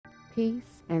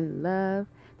peace, and love.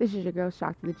 This is your girl,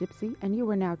 Shakti the Gypsy, and you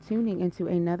are now tuning into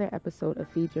another episode of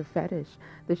Feed Your Fetish,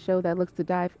 the show that looks to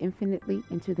dive infinitely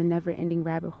into the never-ending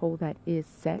rabbit hole that is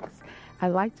sex. I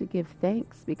like to give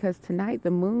thanks because tonight the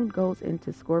moon goes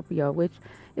into Scorpio, which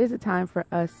is a time for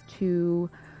us to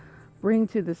bring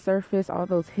to the surface all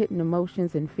those hidden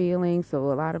emotions and feelings.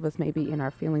 So a lot of us may be in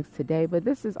our feelings today, but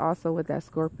this is also with that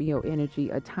Scorpio energy,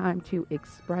 a time to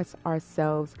express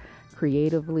ourselves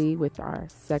creatively with our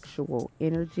sexual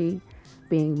energy,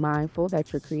 being mindful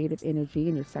that your creative energy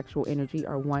and your sexual energy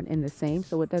are one and the same.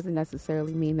 So it doesn't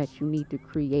necessarily mean that you need to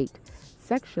create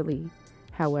sexually.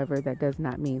 However, that does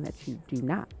not mean that you do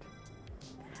not.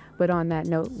 But on that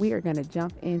note, we are going to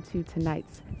jump into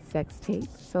tonight's sex tape.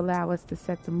 So allow us to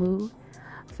set the mood.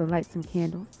 So light some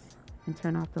candles and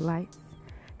turn off the lights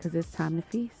because it's time to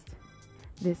feast.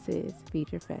 This is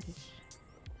Feed Your Fetish.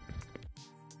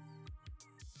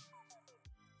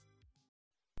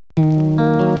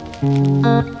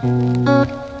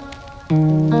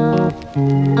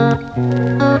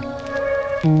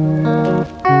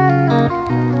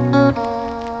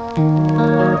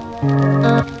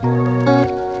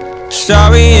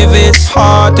 Sorry if it's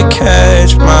hard to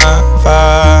catch my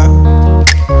vibe.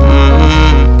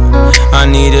 I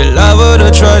need a lover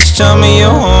to trust. Tell me you're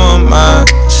on my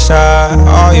side.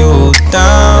 Are you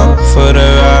down for the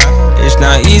ride? It's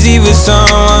not easy for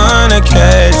someone to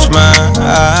catch my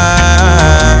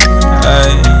eye,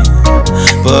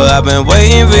 but I've been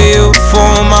waiting for you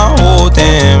for my whole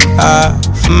damn life,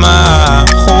 my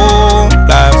whole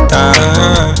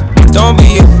lifetime. Don't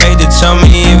be afraid to tell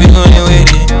me if you ain't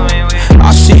with it.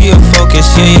 I see your focus,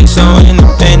 yeah, you're so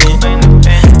independent.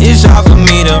 It's hard for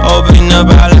me to open up,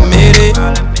 I'll admit it.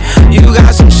 You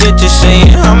got some shit to say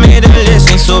and I'm here to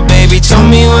listen. So baby, tell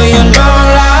me where your love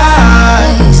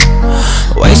lies.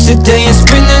 Waste the day and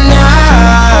spend the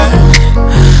night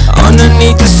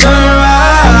underneath the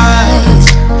sunrise.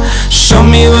 Show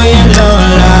me where your love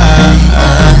lies.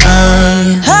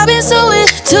 I've been so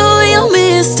into your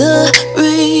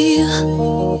mystery.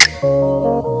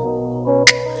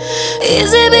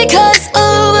 Is it because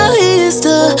of a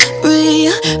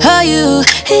history? Are you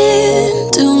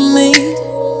into me?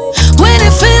 When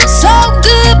it feels so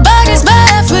good, but it's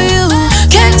bad for you.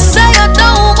 Can't say I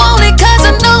don't want it, cause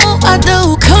I know I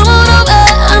do. Come on over,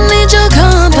 I need your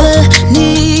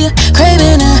company.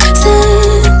 Craving a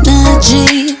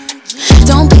synergy.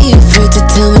 Don't be afraid to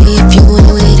tell me if you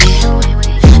ain't with it.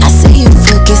 I see you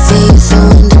focus, say you're so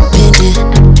independent.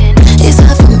 It's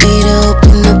hard for me to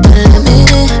open up, but I'll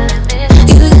admit it.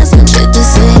 You got some shit to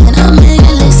say and I'm here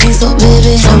to listen. So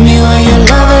baby, tell me where your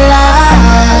love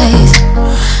lies.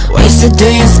 Waste the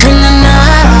day and spend the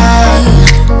night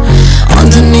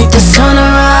underneath the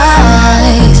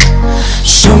sunrise.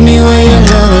 Show me where your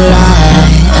love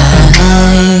lies.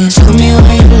 Tell me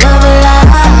where your love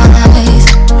lies.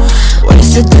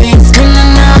 Waste the day and spend the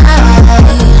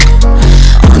night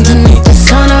underneath the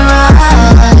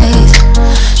sunrise.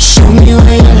 Show me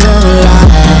where your love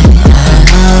lies.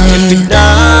 If you're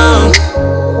down,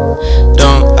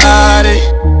 don't hide it.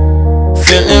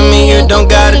 Feeling me, you don't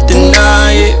gotta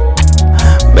deny it.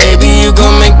 Baby, you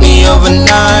gon' make me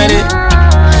overnight it.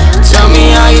 Tell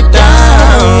me how you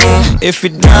down. If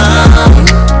you're down,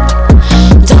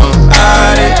 don't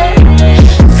hide it.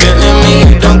 Feeling me,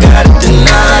 you don't gotta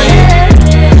deny it.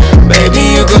 Baby,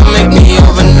 you gon' make me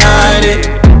overnight it.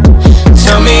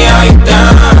 Tell me how you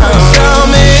down. Tell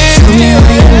me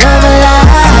how your love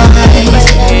lies.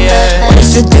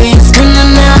 Waste the day and spend the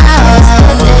night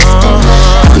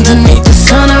underneath the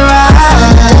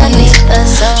sunrise.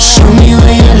 Show me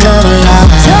where your love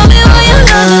lies. tell me where your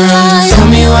love lies. Tell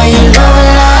me where your love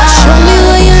lies. Show me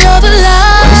where your love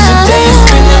lies. Waste the day and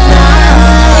spend the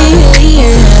night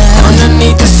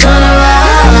underneath the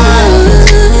sunrise.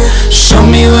 Show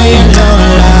me where your love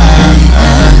lies.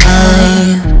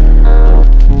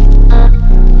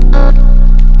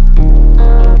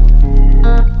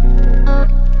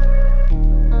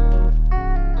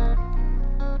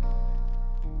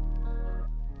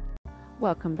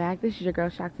 Welcome back. This is your girl,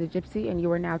 Shakti the Gypsy, and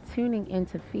you are now tuning in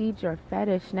to Feed Your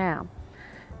Fetish. Now,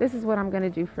 this is what I'm going to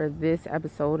do for this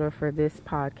episode or for this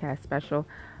podcast special.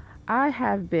 I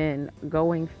have been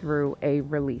going through a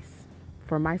release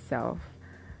for myself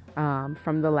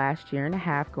from the last year and a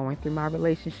half, going through my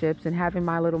relationships and having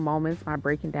my little moments, my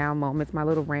breaking down moments, my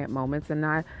little rant moments, and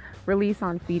I release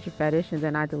on Feed Your Fetish and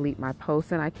then I delete my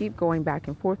posts and I keep going back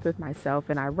and forth with myself,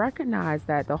 and I recognize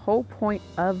that the whole point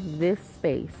of this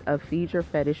space of Feed Your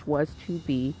Fetish was to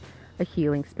be a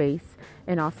healing space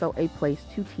and also a place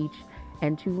to teach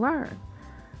and to learn.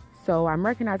 So I'm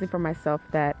recognizing for myself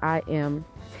that I am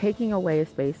taking away a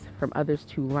space from others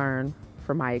to learn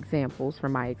from my examples,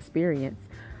 from my experience.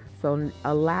 So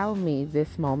allow me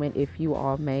this moment, if you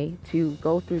all may, to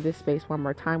go through this space one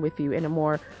more time with you in a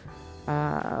more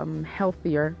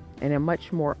healthier and a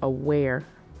much more aware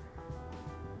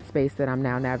space that I'm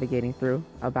now navigating through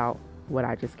about what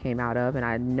I just came out of. And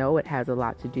I know it has a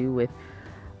lot to do with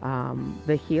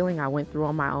the healing I went through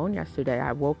on my own yesterday.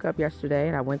 I woke up yesterday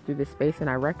and I went through this space and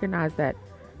I recognized that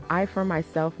I, for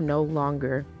myself, no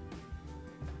longer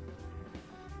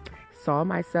saw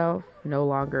myself, no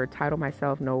longer titled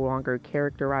myself, no longer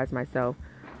characterized myself,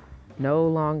 no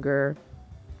longer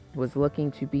was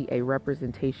looking to be a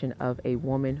representation of a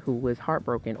woman who was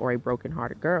heartbroken or a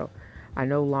broken-hearted girl. I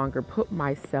no longer put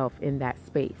myself in that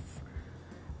space.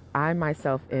 I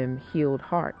myself am healed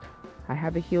heart. I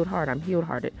have a healed heart. I'm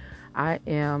healed-hearted. I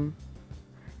am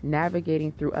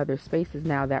navigating through other spaces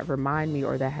now that remind me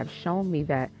or that have shown me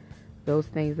that those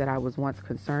things that I was once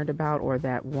concerned about or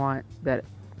that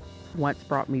once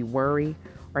brought me worry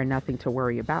are nothing to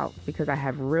worry about, because I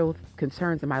have real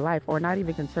concerns in my life, or not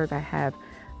even concerns. I have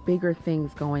bigger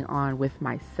things going on with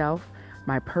myself,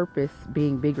 my purpose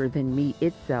being bigger than me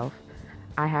itself.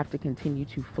 I have to continue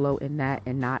to flow in that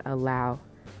and not allow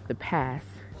the past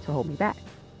to hold me back.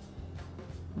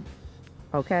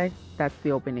 Okay, that's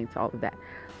the opening to all of that.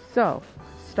 So,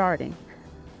 starting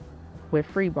with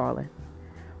freeballing,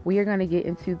 we are going to get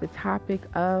into the topic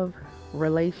of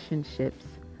relationships,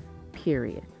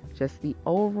 period. Just the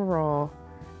overall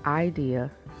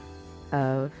idea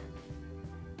of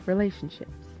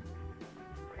relationships.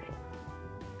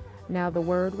 Now, the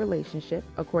word relationship,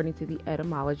 according to the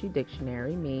Etymology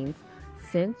Dictionary, means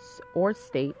sense or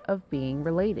state of being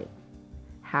related.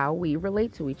 How we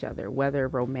relate to each other, whether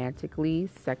romantically,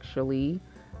 sexually,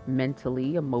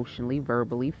 mentally, emotionally,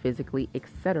 verbally, physically,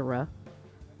 etc.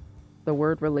 The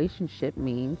word relationship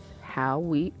means how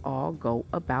we all go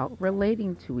about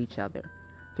relating to each other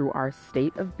through our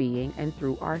state of being and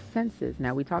through our senses.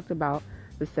 Now, we talked about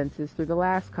the senses through the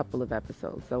last couple of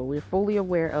episodes, so we're fully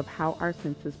aware of how our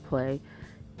senses play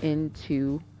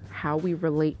into how we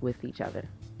relate with each other.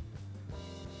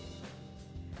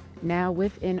 Now,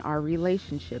 within our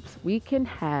relationships, we can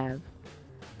have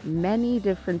many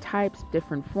different types,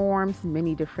 different forms,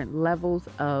 many different levels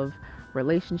of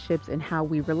relationships and how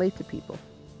we relate to people.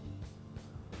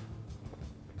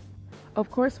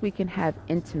 Of course, we can have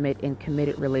intimate and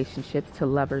committed relationships to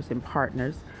lovers and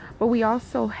partners, but we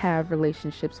also have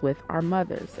relationships with our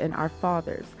mothers and our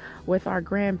fathers, with our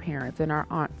grandparents and our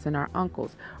aunts and our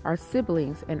uncles, our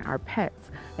siblings and our pets,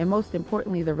 and most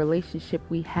importantly, the relationship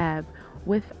we have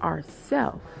with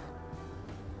ourselves.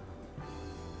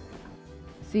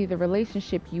 See, the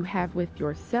relationship you have with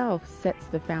yourself sets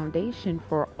the foundation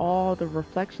for all the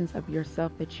reflections of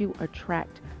yourself that you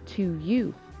attract to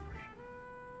you.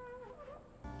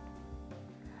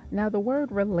 Now, the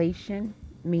word relation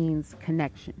means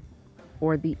connection,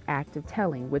 or the act of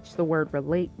telling, which the word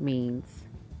relate means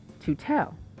to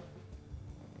tell.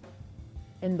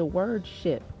 And the word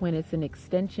ship, when it's an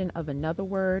extension of another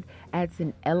word, adds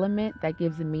an element that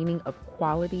gives a meaning of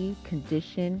quality,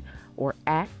 condition, or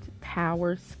act,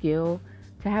 power, skill,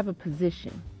 to have a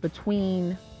position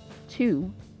between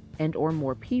two and or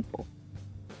more people,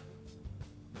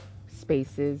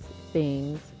 spaces,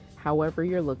 things, however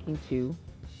you're looking to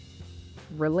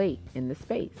relate in the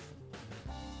space.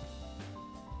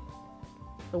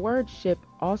 The word ship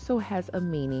also has a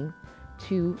meaning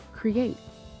to create.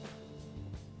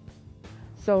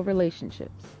 So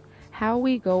relationships, how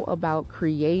we go about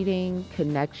creating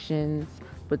connections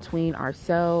between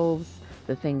ourselves,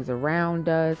 the things around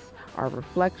us, our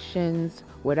reflections,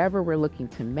 whatever we're looking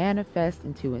to manifest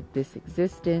into this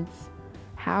existence,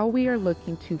 how we are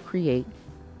looking to create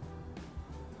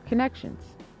connections.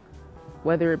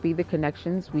 Whether it be the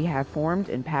connections we have formed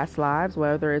in past lives,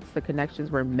 whether it's the connections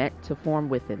we're meant to form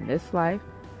within this life.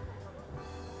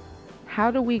 How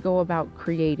do we go about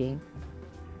creating,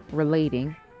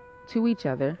 relating to each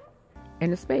other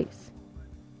in a space?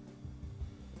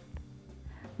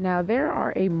 Now, there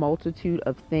are a multitude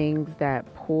of things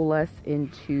that pull us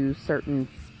into certain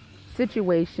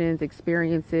situations,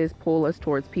 experiences, pull us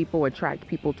towards people, attract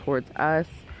people towards us,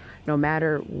 no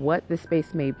matter what the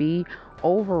space may be.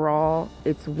 Overall,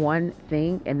 it's one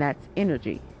thing, and that's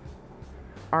energy.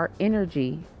 Our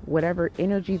energy, whatever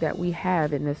energy that we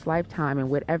have in this lifetime and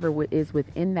whatever is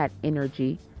within that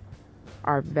energy,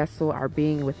 our vessel, our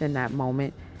being within that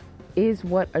moment, is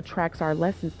what attracts our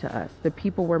lessons to us. The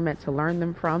people we're meant to learn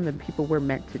them from, the people we're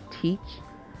meant to teach,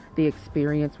 the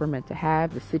experience we're meant to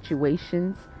have, the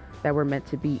situations that we're meant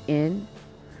to be in.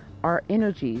 our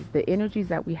energies, the energies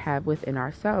that we have within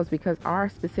ourselves, because our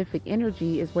specific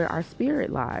energy is where our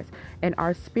spirit lies, and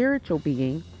our spiritual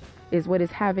being is what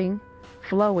is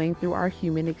flowing through our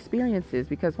human experiences.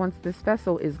 Because once this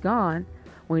vessel is gone,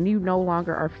 when you no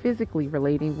longer are physically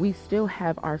relating, we still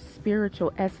have our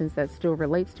spiritual essence that still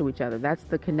relates to each other. That's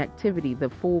the connectivity, the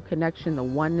full connection, the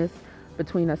oneness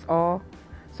between us all.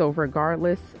 So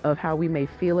regardless of how we may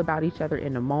feel about each other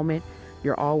in a moment,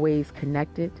 you're always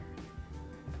connected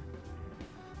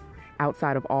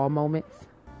outside of all moments,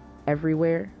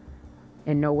 everywhere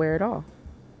and nowhere at all.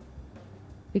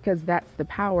 Because that's the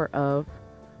power of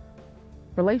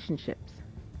relationships.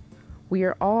 We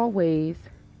are always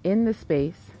in the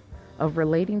space of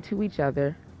relating to each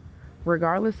other,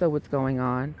 regardless of what's going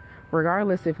on,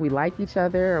 regardless if we like each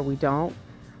other or we don't,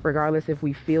 regardless if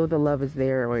we feel the love is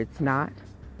there or it's not.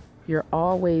 You're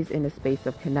always in a space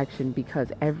of connection,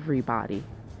 because everybody,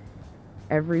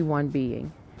 every one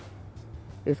being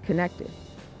is connected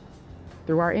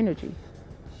through our energy.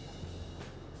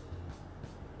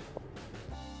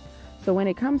 So when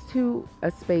it comes to a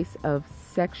space of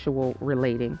sexual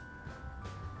relating,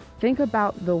 think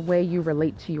about the way you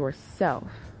relate to yourself,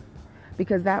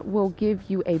 because that will give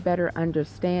you a better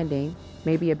understanding,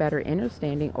 maybe a better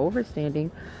understanding, overstanding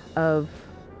of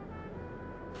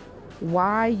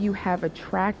why you have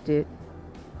attracted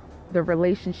the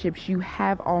relationships you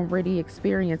have already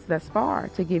experienced thus far,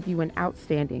 to give you an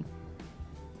outstanding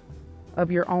of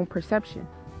your own perception,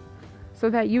 so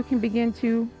that you can begin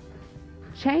to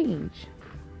change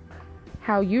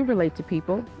how you relate to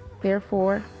people.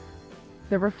 Therefore,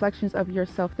 the reflections of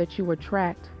yourself that you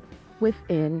attract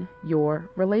within your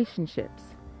relationships,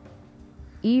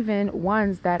 even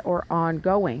ones that are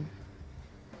ongoing,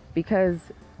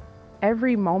 because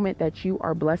every moment that you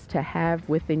are blessed to have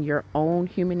within your own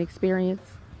human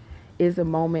experience is a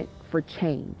moment for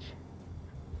change.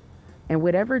 And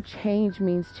whatever change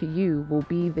means to you will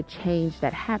be the change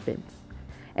that happens.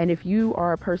 And if you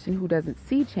are a person who doesn't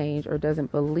see change or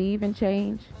doesn't believe in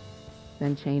change,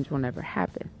 then change will never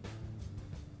happen.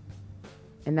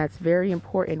 And that's very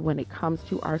important when it comes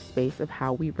to our space of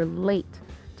how we relate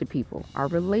to people, our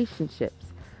relationships,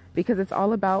 because it's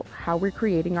all about how we're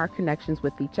creating our connections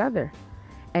with each other.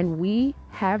 And we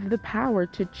have the power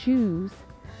to choose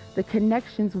the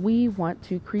connections we want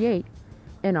to create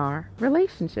in our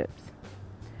relationships.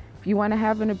 If you want to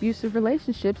have an abusive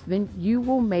relationship, then you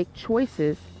will make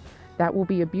choices that will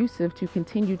be abusive to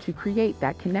continue to create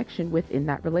that connection within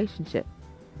that relationship.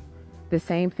 The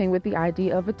same thing with the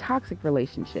idea of a toxic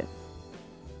relationship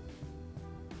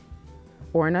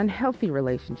or an unhealthy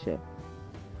relationship,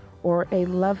 or a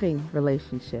loving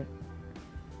relationship,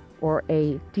 or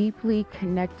a deeply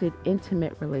connected,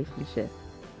 intimate relationship,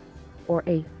 or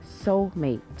a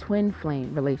soulmate, twin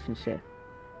flame relationship,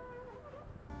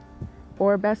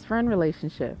 or a best friend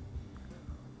relationship,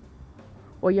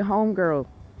 or your homegirl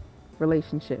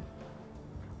relationship,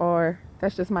 or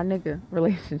that's just my nigga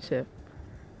relationship.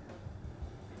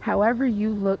 However you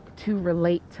look to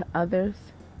relate to others,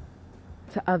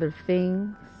 to other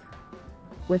things,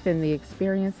 within the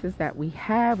experiences that we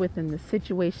have, within the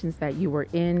situations that you are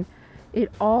in,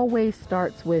 it always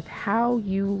starts with how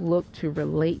you look to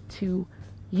relate to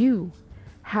you,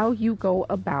 how you go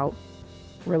about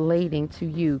relating to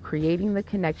you, creating the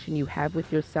connection you have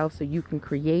with yourself so you can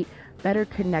create better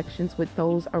connections with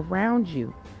those around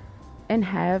you and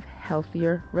have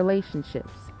healthier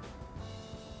relationships,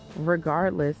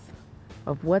 regardless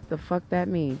of what the fuck that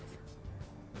means.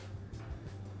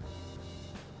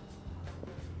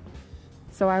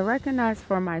 So I recognized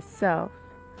for myself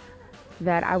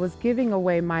that I was giving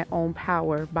away my own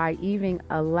power by even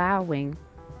allowing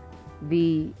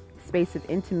the space of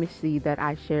intimacy that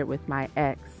I shared with my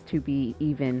ex to be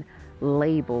even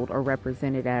labeled or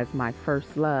represented as my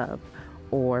first love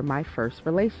or my first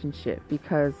relationship,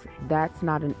 because that's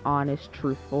not an honest,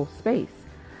 truthful space.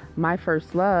 My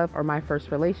first love or my first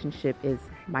relationship is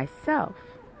myself.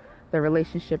 The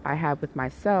relationship I have with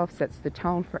myself sets the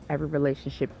tone for every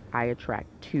relationship I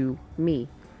attract to me,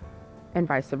 and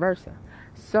vice versa.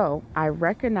 So I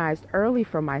recognized early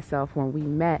for myself when we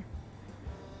met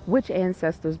which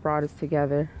ancestors brought us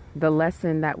together, the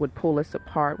lesson that would pull us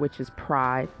apart, which is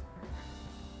pride,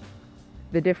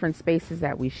 the different spaces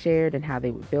that we shared and how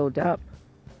they would build up.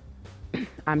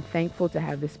 I'm thankful to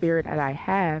have the spirit that I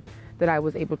have, that I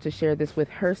was able to share this with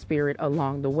her spirit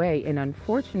along the way. And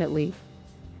unfortunately,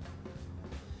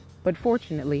 but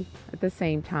fortunately at the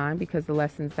same time, because the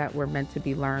lessons that were meant to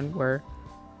be learned were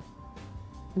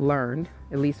learned,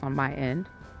 at least on my end.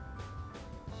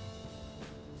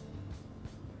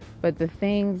 But the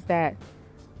things that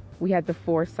we had the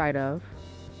foresight of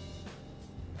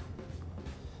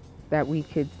that we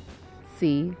could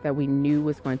see, that we knew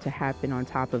was going to happen on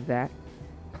top of that,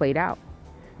 played out.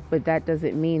 But that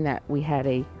doesn't mean that we had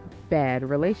a bad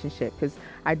relationship, because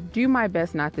I do my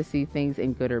best not to see things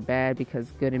in good or bad,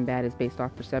 because good and bad is based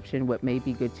off perception. What may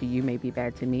be good to you may be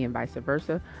bad to me, and vice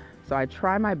versa. So I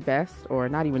try my best, or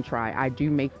not even try, I do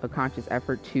make a conscious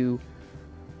effort to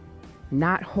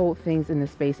not hold things in the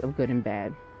space of good and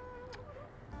bad.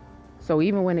 So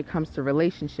even when it comes to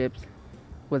relationships,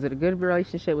 was it a good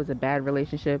relationship? Was it a bad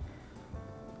relationship?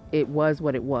 It was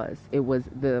what it was. It was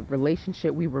the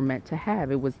relationship we were meant to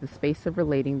have. It was the space of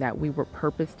relating that we were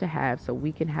purposed to have, so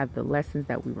we can have the lessons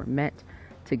that we were meant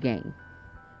to gain.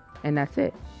 And that's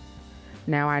it.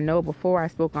 Now, I know before I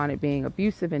spoke on it being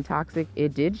abusive and toxic,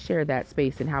 it did share that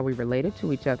space in how we related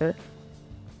to each other.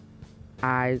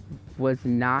 I was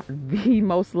not the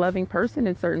most loving person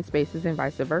in certain spaces, and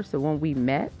vice versa. When we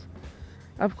met,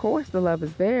 of course, the love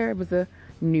is there. It was a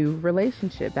new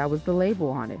relationship. That was the label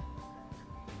on it.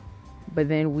 But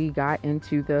then we got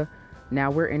into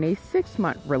now we're in a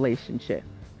 6-month relationship.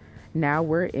 Now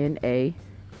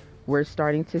we're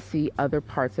starting to see other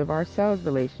parts of ourselves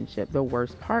relationship, the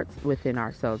worst parts within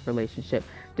ourselves relationship,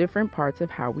 different parts of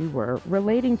how we were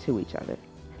relating to each other.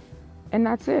 And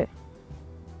that's it.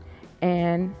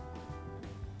 And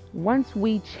once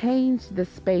we change the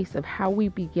space of how we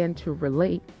begin to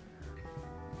relate,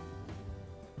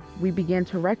 we begin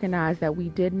to recognize that we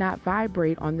did not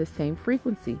vibrate on the same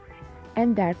frequency.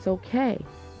 And that's okay.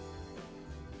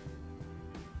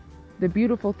 The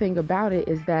beautiful thing about it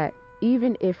is that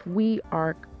even if we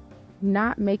are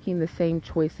not making the same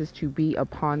choices to be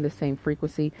upon the same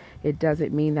frequency, it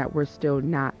doesn't mean that we're still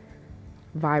not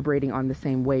vibrating on the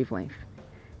same wavelength.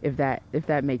 If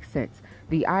that makes sense.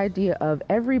 The idea of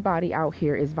everybody out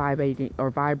here is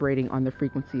vibrating on the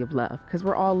frequency of love, because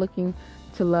we're all looking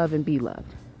to love and be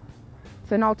loved.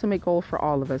 It's an ultimate goal for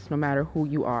all of us, no matter who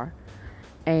you are.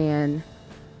 And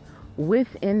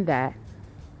within that,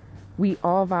 we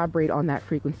all vibrate on that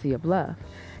frequency of love.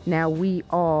 Now, we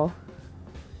all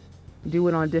do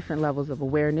it on different levels of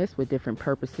awareness, with different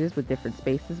purposes, with different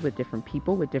spaces, with different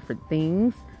people, with different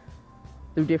things,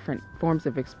 through different forms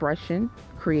of expression,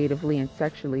 creatively and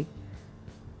sexually.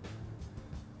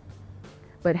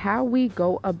 But how we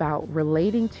go about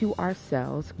relating to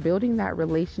ourselves, building that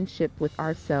relationship with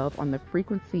ourselves on the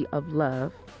frequency of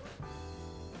love,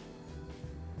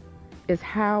 is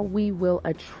how we will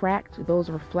attract those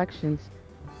reflections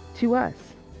to us.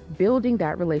 Building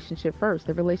that relationship first,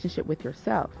 the relationship with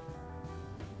yourself.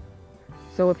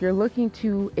 So if you're looking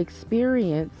to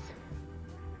experience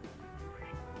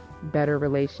better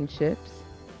relationships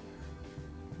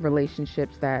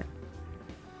that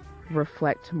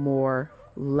reflect more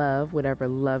love, whatever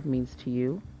love means to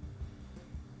you,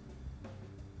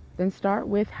 then start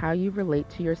with how you relate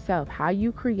to yourself, how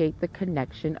you create the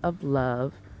connection of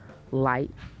love,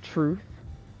 light, truth,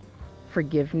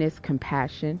 forgiveness,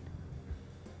 compassion,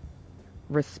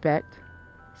 respect,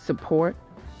 support,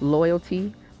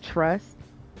 loyalty, trust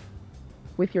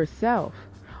with yourself.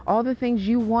 All the things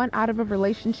you want out of a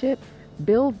relationship,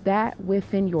 build that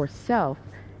within yourself,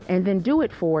 and then do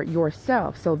it for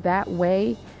yourself. So that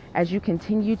way, as you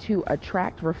continue to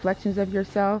attract reflections of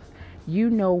yourself, you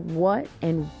know what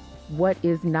and what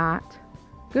is not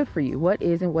good for you, what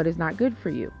is and what is not good for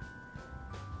you.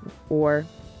 Or,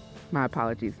 my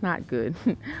apologies, not good.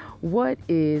 What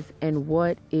is and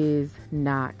what is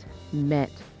not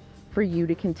meant for you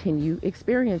to continue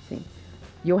experiencing.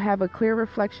 You'll have a clear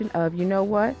reflection of, you know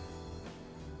what?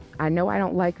 I know I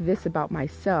don't like this about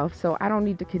myself, so I don't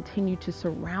need to continue to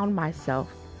surround myself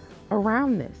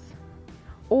around this.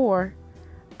 Or,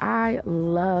 I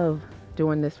love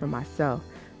doing this for myself,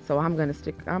 so I'm gonna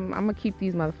keep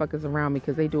these motherfuckers around me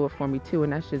because they do it for me too,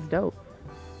 and that's just dope.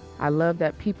 I love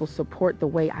that people support the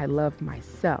way I love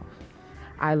myself.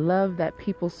 I love that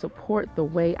people support the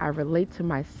way I relate to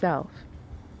myself.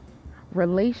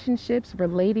 Relationships,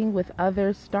 relating with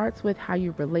others, starts with how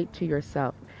you relate to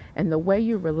yourself. And the way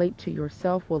you relate to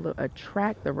yourself will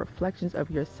attract the reflections of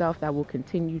yourself that will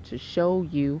continue to show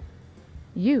you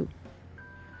you.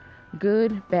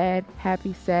 Good, bad,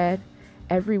 happy, sad,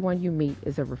 everyone you meet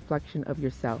is a reflection of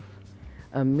yourself.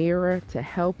 A mirror to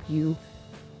help you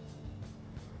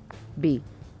be.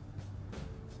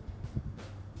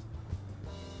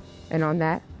 And on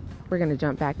that, we're going to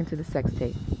jump back into the sex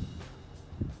tape.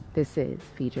 This is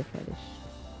Feed Your Fetish.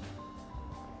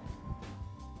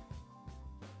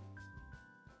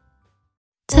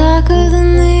 Darker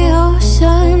than the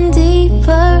ocean,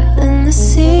 deeper than the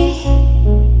sea.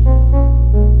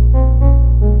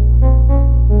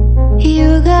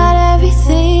 You got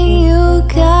everything, you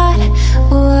got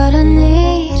what I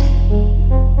need.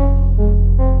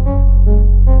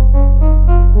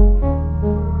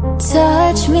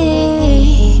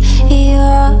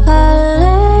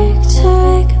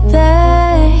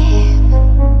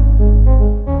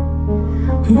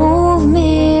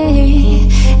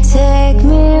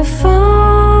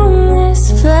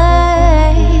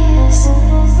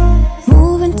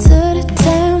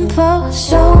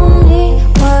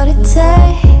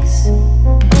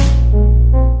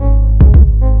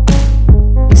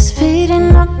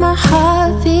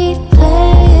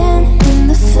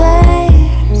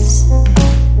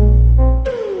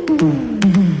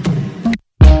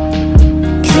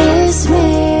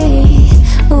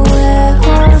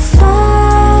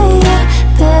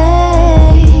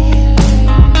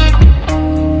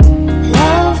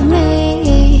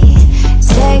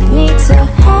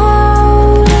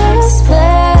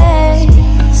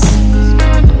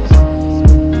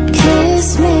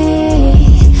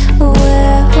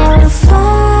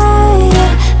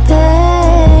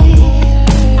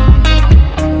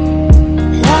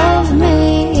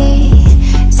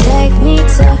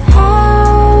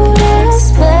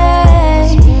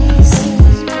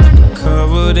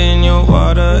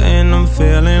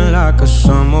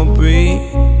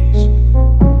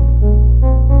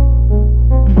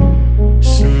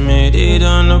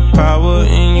 power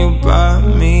and you brought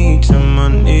me to my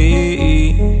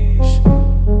knees.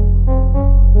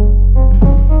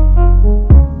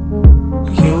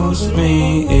 Use me,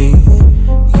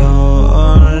 you're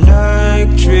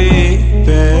electric,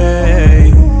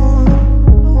 babe.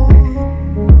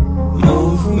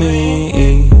 Move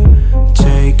me,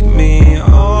 take me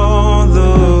all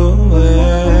the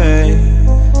way.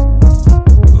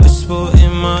 Whisper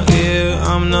in my ear,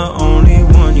 I'm the only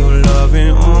one you're loving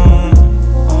on.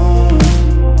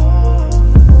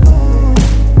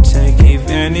 Take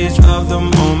advantage of the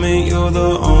moment, you're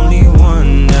the only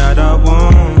one that I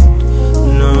want.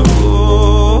 No.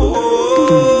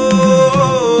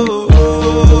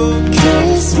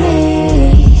 Kiss me,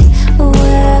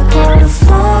 we're on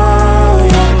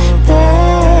fire,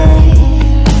 babe.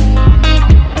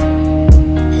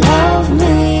 Love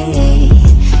me,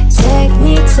 take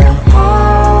me to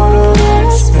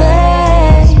outer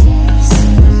space.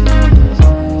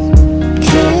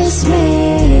 Kiss me,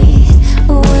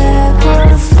 we're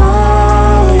on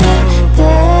fire,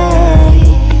 babe.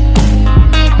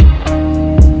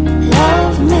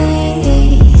 Love me,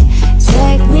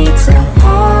 take me to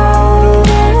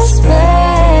outer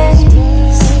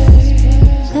space.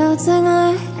 Melting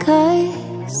like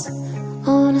ice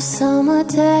on a summer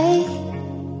day.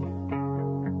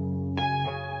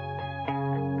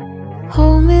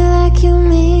 Hold me like you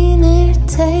mean it,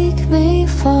 take me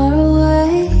far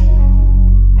away.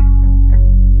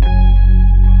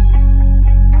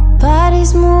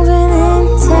 Bodies moving in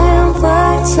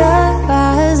temperature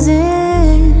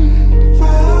rising.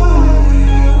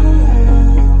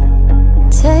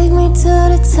 Take me to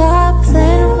the top,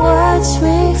 then watch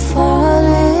me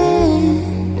falling.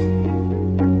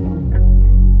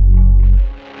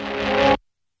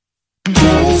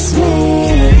 Kiss me,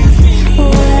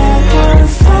 we're on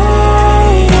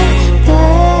fire,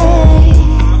 babe.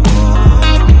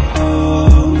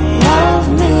 Love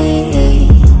me,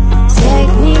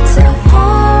 take me to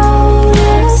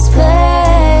outer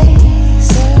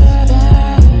space.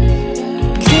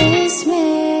 Kiss me,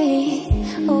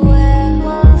 we're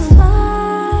on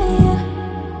fire.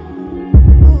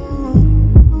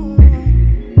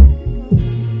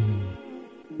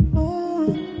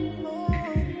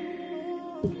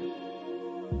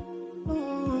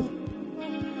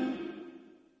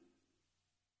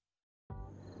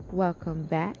 Welcome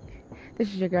back. This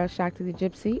is your girl Shakti the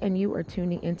Gypsy, and you are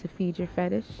tuning into Feed Your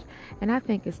Fetish. And I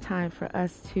think it's time for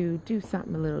us to do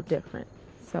something a little different.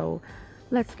 So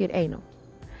let's get anal.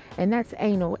 And that's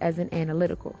anal as in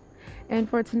analytical. And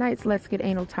for tonight's Let's Get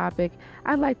Anal topic,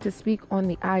 I'd like to speak on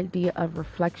the idea of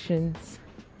reflections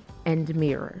and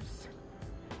mirrors.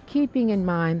 Keeping in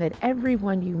mind that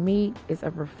everyone you meet is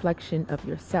a reflection of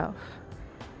yourself.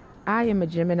 I am a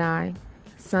Gemini,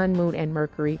 Sun, Moon, and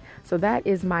Mercury, so that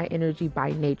is my energy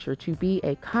by nature, to be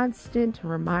a constant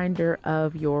reminder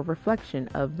of your reflection,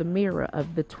 of the mirror,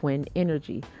 of the twin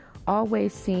energy,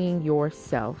 always seeing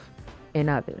yourself in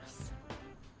others.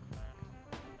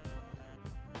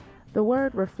 The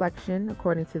word reflection,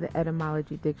 according to the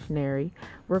Etymology Dictionary,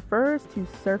 refers to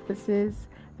surfaces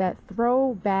that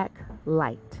throw back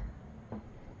light.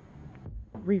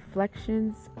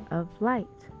 Reflections of light.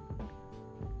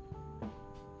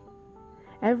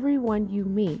 Everyone you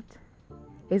meet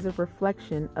is a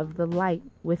reflection of the light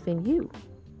within you,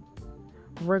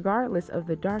 regardless of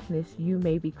the darkness you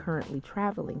may be currently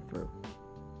traveling through.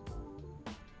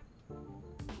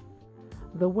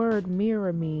 The word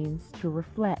mirror means to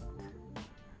reflect,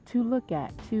 to look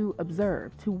at, to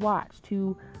observe, to watch,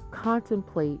 to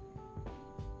contemplate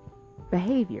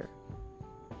behavior,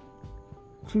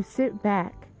 to sit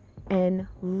back and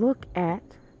look at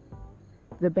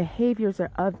the behaviors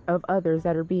of others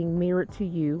that are being mirrored to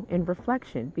you in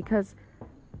reflection, because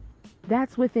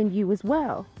that's within you as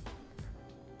well.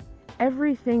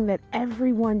 Everything that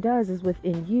everyone does is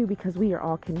within you because we are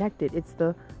all connected. It's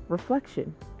the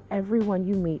reflection. Everyone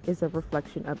you meet is a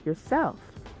reflection of yourself.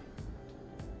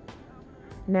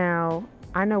 Now,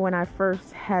 I know when I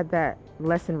first had that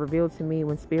lesson revealed to me,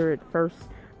 when Spirit first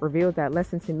revealed that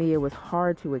lesson to me, it was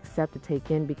hard to accept, to take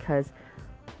in, because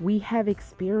we have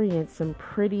experienced some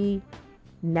pretty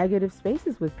negative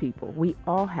spaces with people. We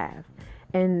all have.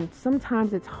 And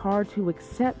sometimes it's hard to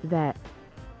accept that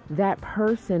that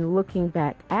person looking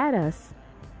back at us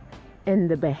and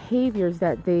the behaviors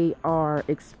that they are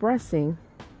expressing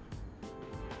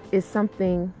is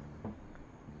something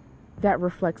that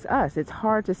reflects us. It's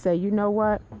hard to say, you know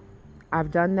what?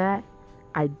 I've done that.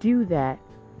 I do that.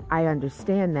 I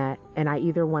understand that. And I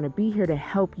either want to be here to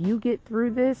help you get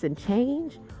through this and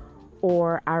change,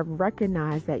 or I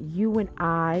recognize that you and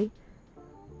I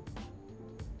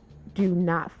do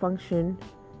not function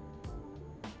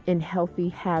in healthy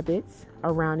habits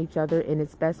around each other, and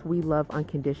it's best we love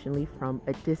unconditionally from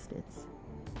a distance.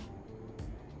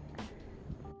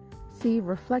 See,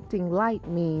 reflecting light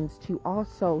means to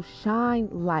also shine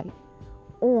light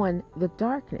on the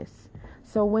darkness.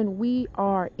 So when we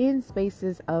are in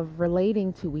spaces of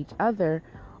relating to each other,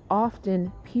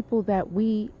 often people that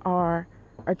we are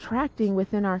attracting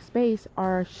within our space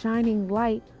are shining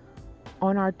light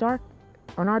on our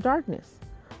darkness,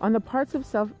 on the parts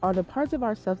of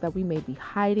ourselves that we may be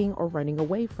hiding or running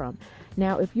away from.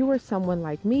 Now, if you are someone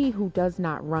like me who does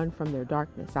not run from their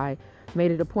darkness, I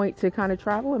made it a point to kind of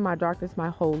travel in my darkness my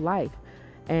whole life.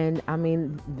 And I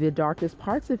mean, the darkest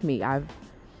parts of me,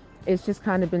 it's just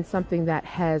kind of been something that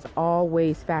has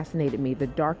always fascinated me, the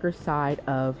darker side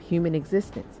of human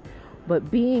existence. But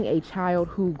being a child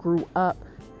who grew up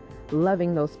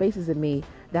loving those spaces of me,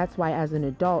 that's why as an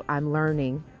adult, I'm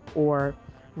learning or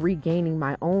regaining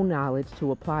my own knowledge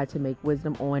to apply to make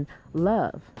wisdom on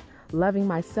love, loving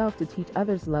myself to teach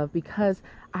others love, because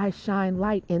I shine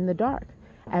light in the dark,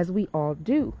 as we all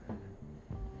do.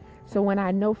 So when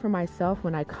I know for myself,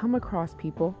 when I come across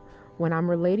people, when I'm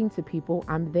relating to people,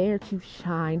 I'm there to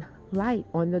shine light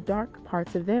on the dark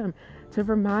parts of them, to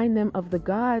remind them of the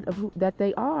God that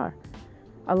they are.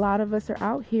 A lot of us are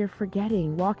out here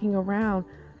forgetting, walking around,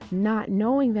 not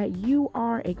knowing that you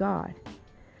are a God,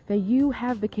 that you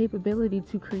have the capability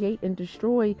to create and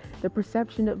destroy the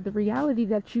perception of the reality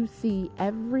that you see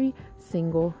every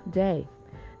single day,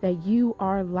 that you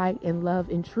are light and love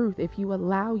and truth if you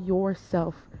allow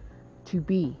yourself to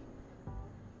be,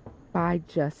 by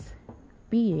just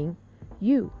being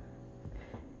you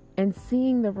and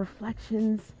seeing the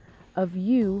reflections of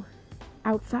you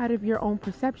outside of your own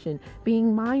perception,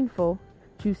 being mindful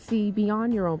to see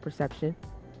beyond your own perception,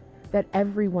 that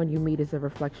everyone you meet is a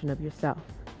reflection of yourself.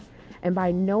 And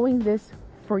by knowing this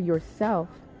for yourself,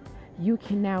 you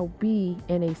can now be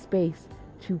in a space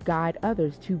to guide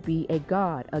others, to be a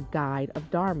guide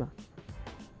of Dharma.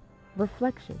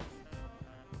 Reflections.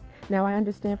 Now, I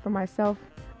understand for myself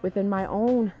within my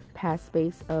own past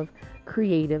space of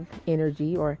creative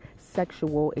energy or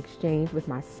sexual exchange with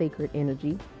my sacred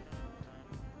energy,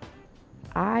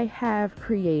 I have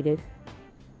created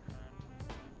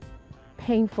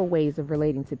painful ways of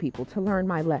relating to people to learn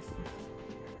my lessons.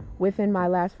 Within my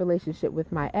last relationship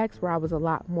with my ex, where I was a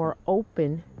lot more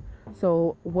open,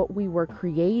 so what we were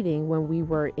creating when we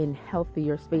were in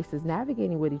healthier spaces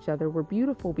navigating with each other were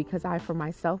beautiful, because I for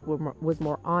myself was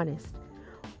more honest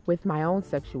with my own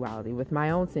sexuality, with my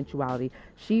own sensuality.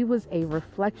 She was a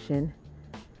reflection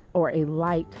or a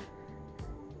light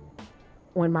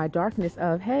on my darkness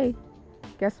of, hey,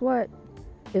 guess what?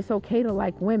 It's okay to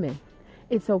like women.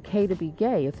 It's okay to be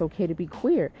gay. It's okay to be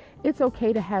queer. It's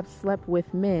okay to have slept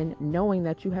with men knowing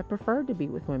that you have preferred to be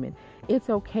with women. It's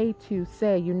okay to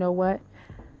say, you know what?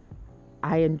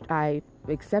 I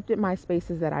accepted my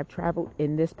spaces that I've traveled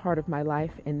in this part of my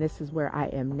life, and this is where I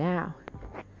am now.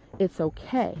 It's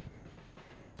okay.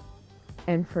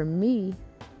 And for me,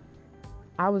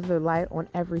 I was the light on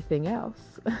everything else.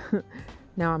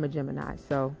 Now I'm a Gemini,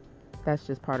 so that's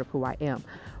just part of who I am.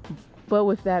 But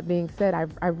with that being said,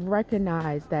 I've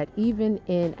recognized that even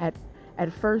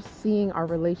at first seeing our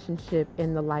relationship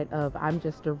in the light of I'm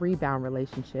just a rebound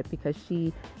relationship, because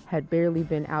she had barely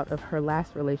been out of her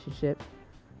last relationship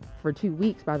for 2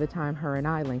 weeks by the time her and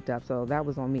I linked up. So that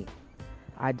was on me.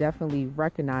 I definitely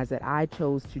recognize that I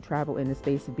chose to travel in the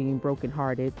space of being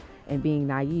brokenhearted and being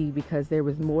naive, because there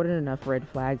was more than enough red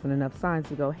flags and enough signs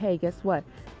to go, hey, guess what?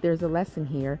 There's a lesson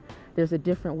here. There's a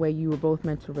different way you were both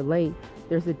meant to relate.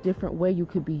 There's a different way you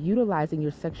could be utilizing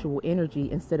your sexual energy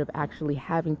instead of actually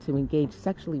having to engage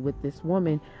sexually with this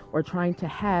woman or trying to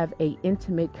have a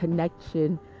intimate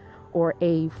connection or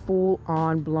a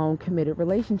full-on blown committed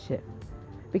relationship.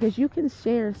 Because you can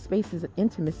share spaces of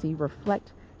intimacy,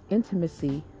 reflect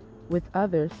intimacy with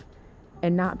others,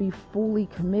 and not be fully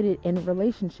committed in a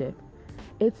relationship.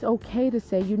 It's okay to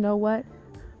say, you know what?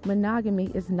 Monogamy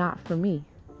is not for me.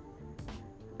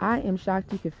 I am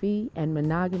Shakti Kafi, and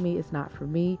monogamy is not for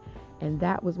me. And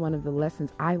that was one of the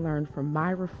lessons I learned from my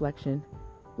reflection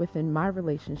within my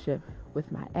relationship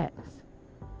with my ex.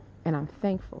 And I'm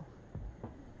thankful.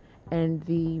 And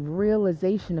the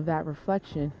realization of that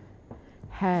reflection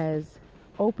has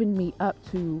opened me up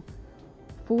to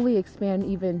fully expand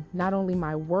even not only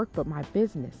my work, but my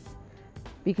business.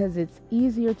 Because it's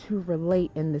easier to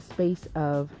relate in the space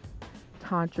of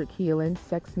tantric healing,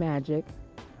 sex magic,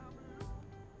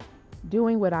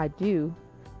 doing what I do,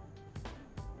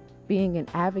 being an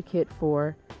advocate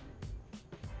for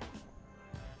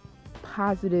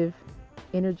positive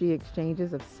energy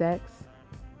exchanges of sex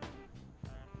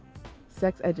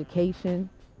education,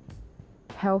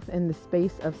 health in the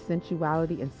space of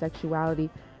sensuality and sexuality,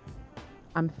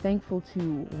 I'm thankful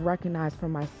to recognize for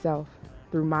myself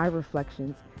through my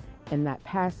reflections and that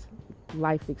past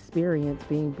life experience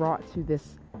being brought to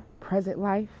this present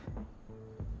life,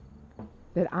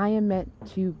 that I am meant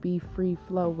to be free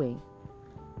flowing.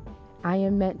 I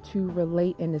am meant to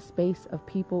relate in the space of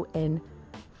people and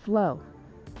flow.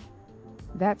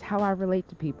 That's how I relate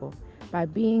to people. By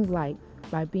being light,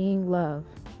 by being love,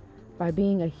 by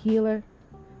being a healer,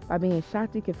 by being a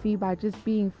Shakti Kafi, by just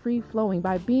being free flowing,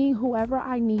 by being whoever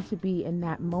I need to be in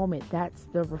that moment. That's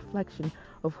the reflection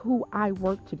of who I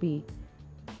work to be.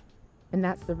 And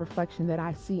that's the reflection that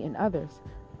I see in others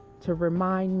to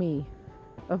remind me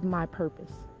of my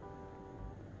purpose.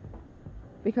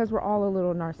 Because we're all a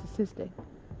little narcissistic.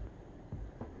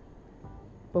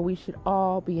 But we should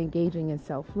all be engaging in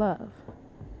self-love.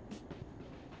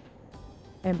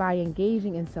 And by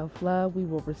engaging in self-love, we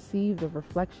will receive the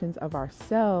reflections of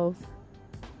ourselves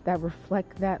that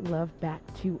reflect that love back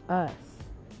to us,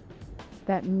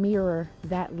 that mirror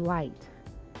that light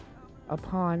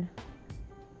upon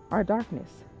our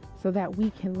darkness, so that we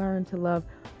can learn to love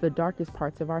the darkest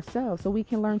parts of ourselves, so we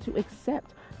can learn to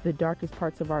accept the darkest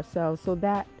parts of ourselves, so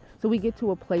we get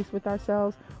to a place with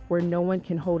ourselves where no one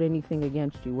can hold anything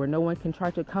against you, where no one can try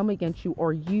to come against you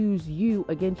or use you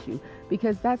against you,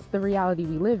 because that's the reality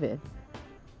we live in,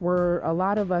 where a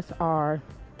lot of us are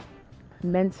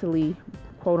mentally,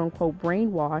 quote unquote,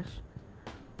 brainwashed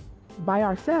by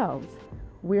ourselves.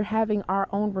 We're having our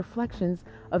own reflections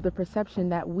of the perception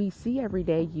that we see every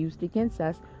day used against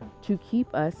us to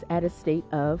keep us at a state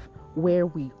of where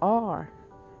we are.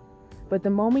 But the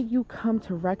moment you come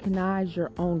to recognize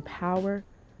your own power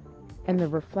and the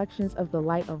reflections of the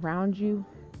light around you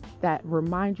that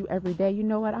remind you every day, you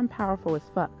know what, I'm powerful as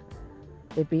fuck.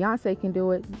 If Beyonce can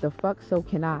do it, the fuck so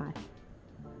can I.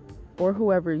 Or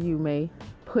whoever you may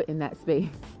put in that space.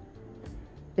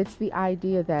 It's the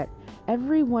idea that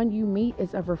everyone you meet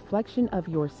is a reflection of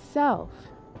yourself.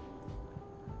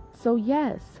 So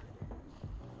yes,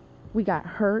 we got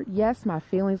hurt. Yes, my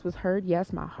feelings was hurt.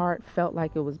 Yes, my heart felt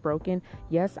like it was broken.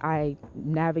 Yes, I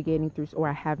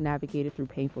have navigated through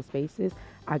painful spaces.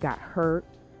 I got hurt.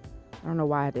 I don't know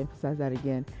why I had to emphasize that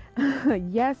again.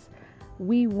 Yes,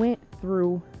 we went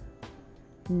through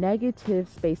negative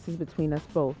spaces between us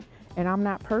both. And I'm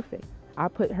not perfect. I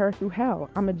put her through hell.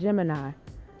 I'm a Gemini.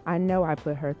 I know I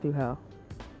put her through hell.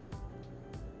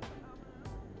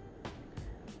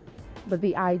 But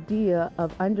the idea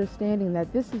of understanding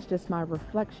that this is just my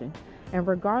reflection, and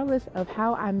regardless of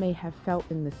how I may have felt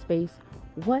in the space,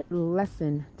 what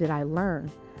lesson did I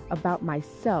learn about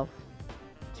myself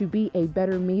to be a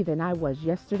better me than I was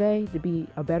yesterday, to be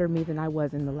a better me than I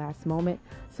was in the last moment,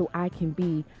 so I can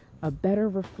be a better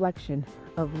reflection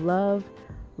of love,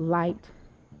 light,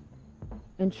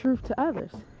 and truth to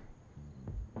others.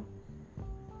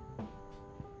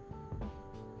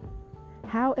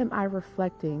 How am I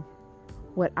reflecting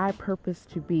what I purpose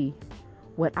to be,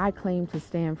 what I claim to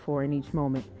stand for in each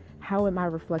moment? How am I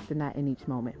reflecting that in each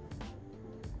moment?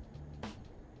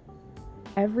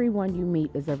 Everyone you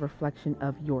meet is a reflection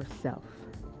of yourself.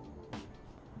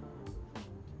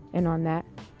 And on that,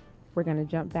 we're going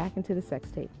to jump back into the sex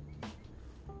tape.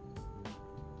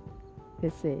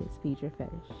 This is Feed Your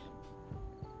Fetish.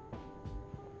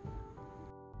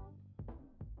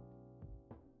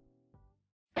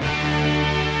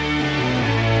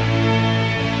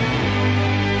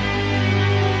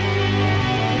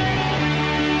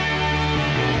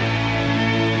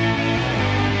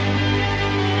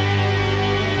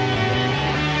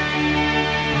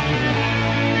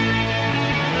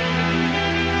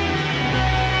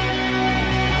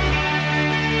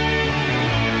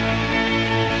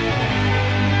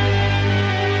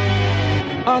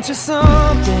 Aren't you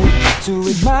something to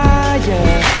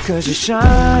admire? Cause you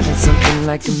shine at something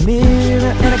like a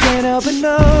mirror, and I can't help but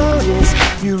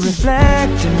notice you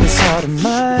reflect in this heart of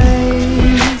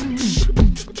mine.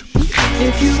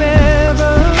 If you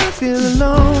ever feel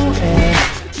alone and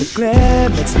the glare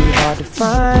makes me hard to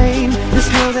find,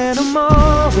 just know that I'm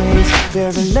always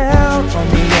very loud on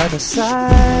the other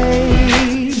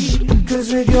side.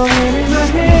 Cause with your hand in my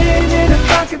hand and a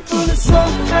pocket full of soul,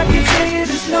 I can tell you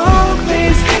there's no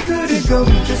place we couldn't go.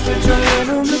 Just put your hand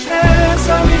on the past,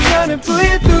 I'll be trying to pull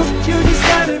you through. You just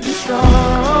gotta be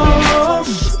strong.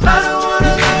 I don't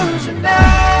wanna lose you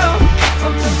now.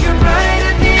 I'm looking right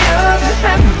at the other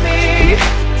half of me.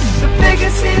 The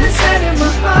vacancy that's set in my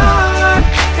heart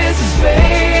is a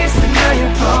space that now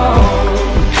you're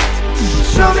home.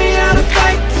 Show me how to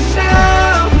fight for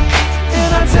now, and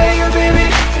I'll tell you, baby,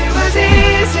 it was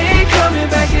easy coming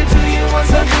back into you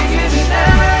once I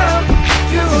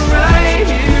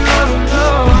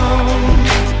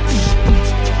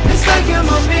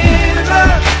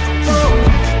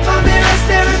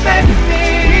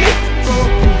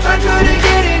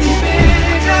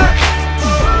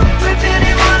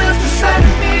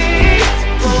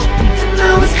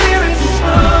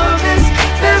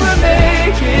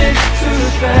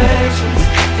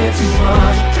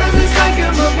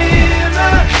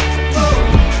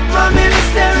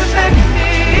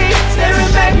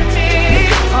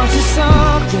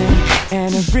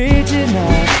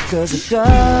Cause it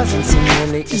doesn't seem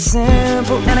really as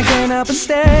simple, and I can't help but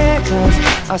stare, cause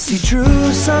I see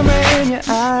true summer in your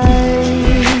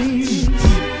eyes.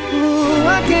 Ooh,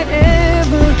 I can't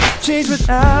ever change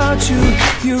without you.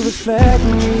 You reflect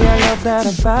me, I love that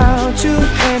about you.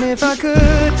 And if I could,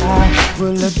 I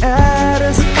would look at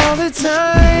us all the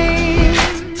time.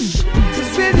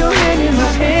 Cause with your hand in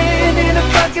my hand and a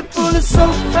pocket full of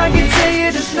soap, I can tell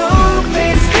you there's no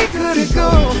place we couldn't go.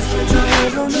 Just put your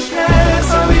head on the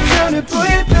past, I'll be trying to pull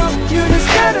you through. You just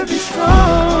gotta be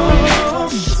strong,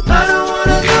 'cause I don't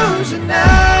wanna lose you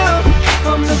now.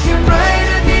 I'm looking right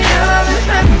at the other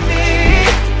half of me,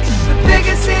 but they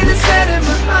can see the set in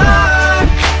my heart.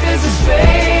 There's a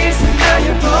space and now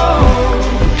you're home.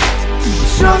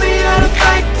 Show me how to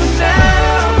fight for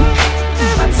now.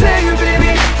 I tell you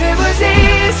baby, it was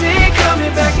easy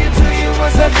coming back into you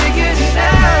once I figured it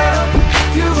out.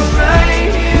 You were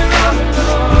right here all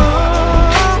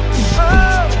along.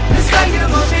 Oh, it's like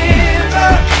you're my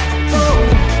mirror. Oh,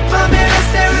 my mirror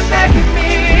staring back at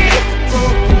me.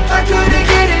 Oh, I couldn't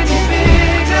get any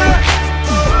bigger.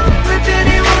 Oh, with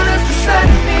anyone else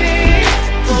beside me.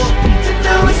 Oh, and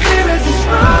now it's clear as this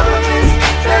promise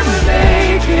that we're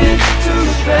making two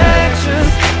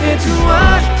reflections into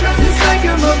one. 'Cause it's like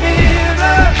you're my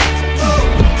mirror. Oh,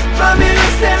 my mirror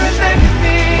staring back at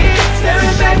me,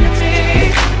 staring back at me.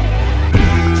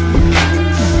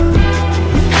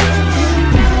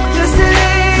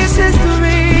 Yesterday's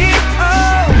history.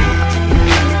 Oh,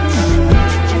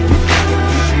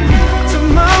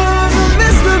 tomorrow's a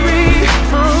mystery.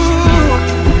 Oh,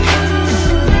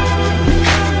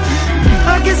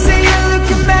 I can see you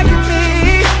looking back at me.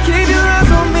 Keep your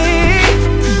eyes on me,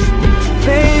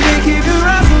 baby, keep your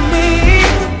eyes on me.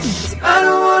 'Cause I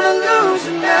don't wanna lose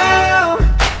you now.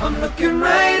 I'm looking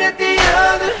right at the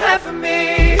other half of me,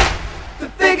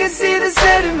 but they can see the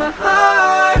set in my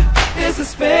heart. There's a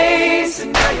space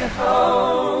and now you're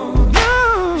home.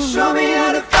 You show me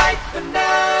how to fight for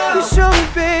now. You show me,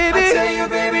 baby. I tell you,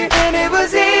 baby, and it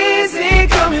was easy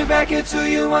coming back into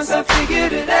you once I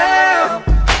figured it out.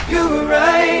 You were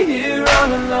right here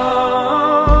all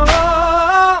along.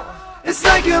 It's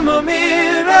like you're my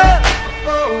mirror.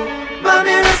 Oh, my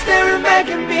mirror staring back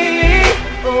at me.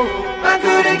 Oh, I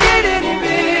couldn't get any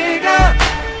bigger.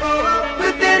 Oh,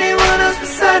 with anyone else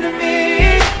beside of me.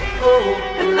 Oh,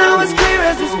 and now it's clear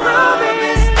as this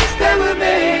promise that we're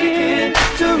making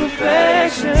two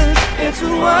reflections into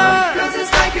one. 'Cause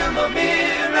it's like you're my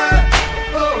mirror.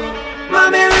 Oh, my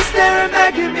mirror staring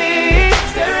back at me,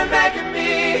 staring back at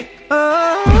me. Oh.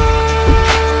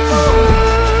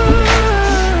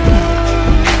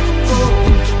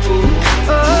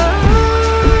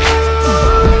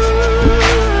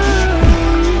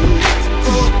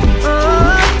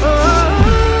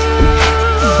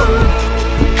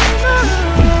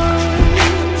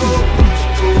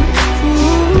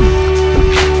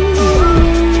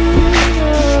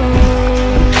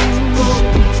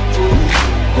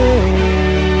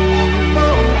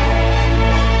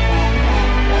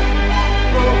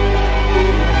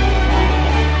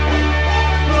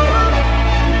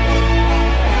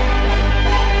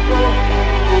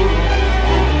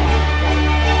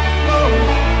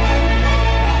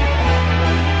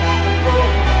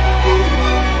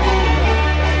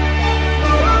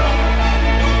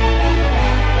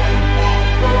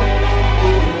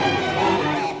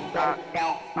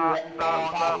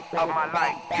 Of my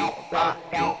life, you are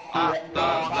the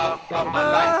love of my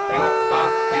life, you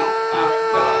are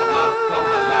the love of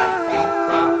my life, you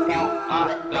are the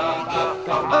love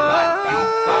of my life, you are the love of my life, you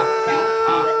are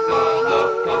the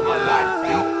love of my life,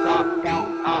 you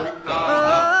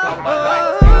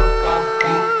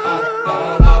are the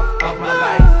love of my life,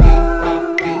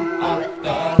 you are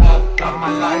the love of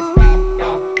my life, you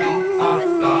are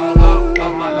the love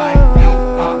of my life, you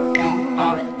are the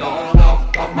love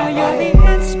of my life. Now you're the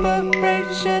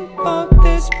inspiration for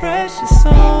this precious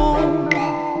song,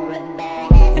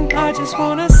 and I just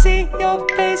wanna see your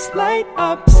face light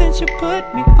up since you put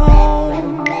me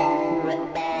on.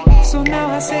 So now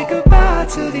I say goodbye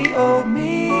to the old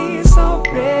me, it's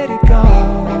already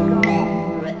gone.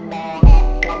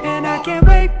 And I can't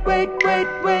wait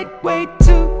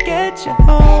to get you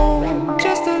home,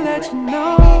 just to let you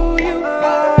know you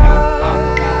are.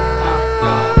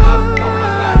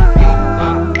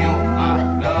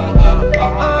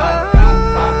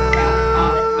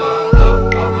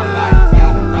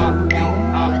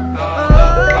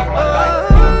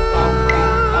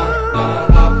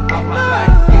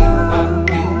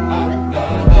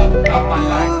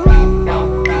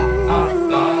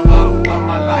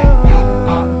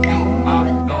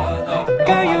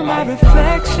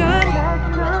 Reflection,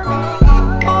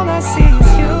 all I see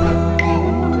is you.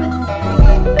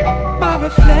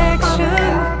 reflection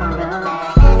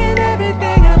in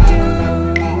everything I do.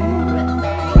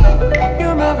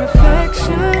 You're my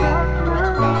reflection,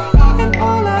 and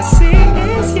all I see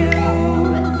is you.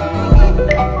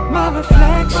 My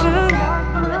reflection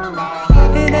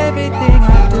in everything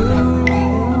I do.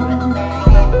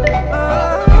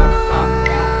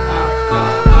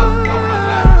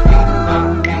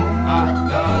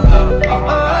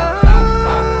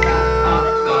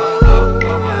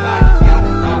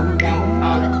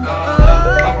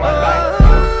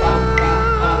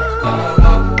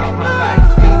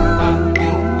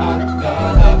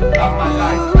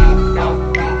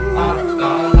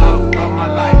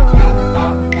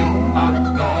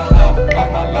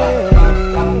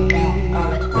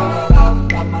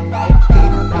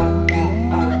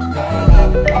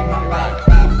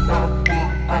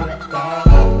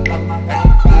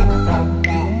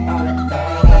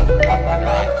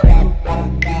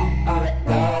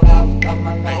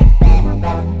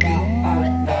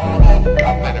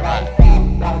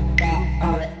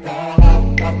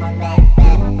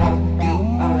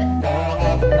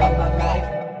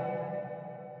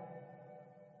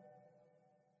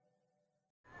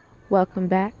 Welcome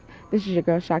back. This is your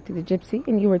girl Shakti the Gypsy,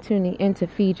 and you are tuning in to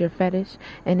Feed Your Fetish,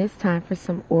 and it's time for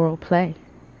some oral play.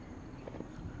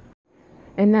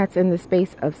 And that's in the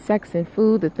space of sex and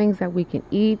food, the things that we can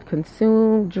eat,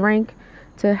 consume, drink,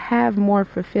 to have more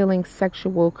fulfilling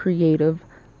sexual creative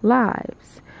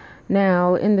lives.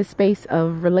 Now, in the space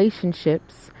of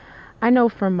relationships, I know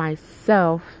for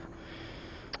myself,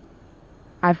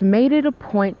 I've made it a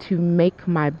point to make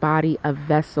my body a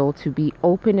vessel to be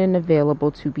open and available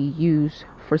to be used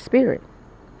for spirit,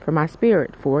 for my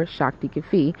spirit, for Shakti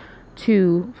Kafi,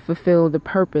 to fulfill the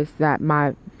purpose that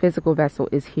my physical vessel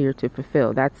is here to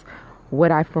fulfill. That's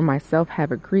what I for myself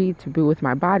have agreed to do with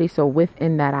my body. So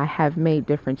within that, I have made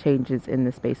different changes in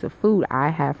the space of food. I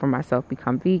have for myself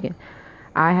become vegan.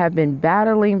 I have been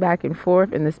battling back and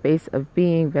forth in the space of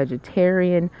being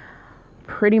vegetarian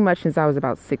pretty much since I was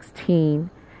about 16,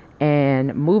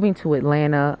 and moving to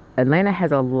Atlanta. Atlanta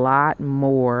has a lot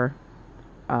more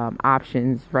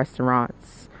options,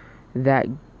 restaurants that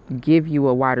give you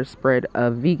a wider spread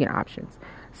of vegan options.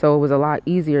 So it was a lot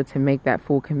easier to make that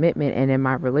full commitment. And in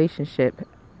my relationship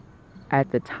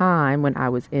at the time, when I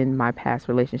was in my past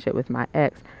relationship with my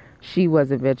ex, she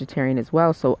was a vegetarian as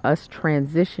well. So us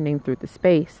transitioning through the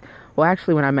space, well,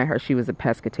 actually when I met her, she was a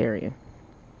pescatarian,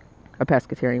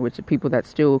 which are people that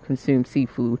still consume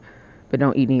seafood but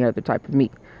don't eat any other type of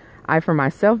meat. I for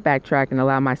myself backtracked and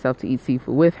allowed myself to eat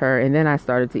seafood with her, and then I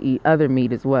started to eat other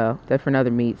meat as well, different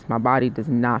other meats. My body does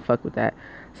not fuck with that.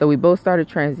 So we both started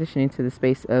transitioning to the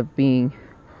space of being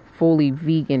fully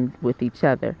vegan with each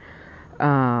other.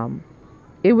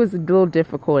 It was a little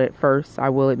difficult at first, I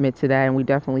will admit to that, and we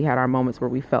definitely had our moments where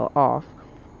we fell off.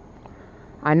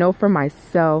 I know for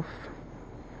myself,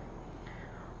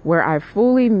 where I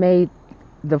fully made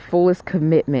the fullest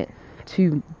commitment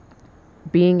to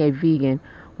being a vegan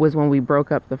was when we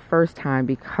broke up the first time,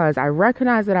 because I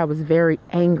recognized that I was very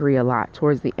angry a lot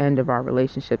towards the end of our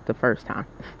relationship the first time.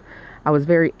 I was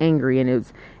very angry, and it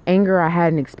was anger I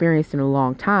hadn't experienced in a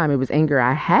long time. It was anger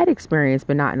I had experienced,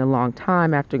 but not in a long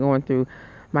time, after going through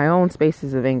my own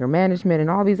spaces of anger management and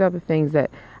all these other things that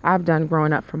I've done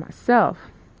growing up for myself.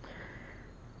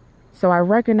 So I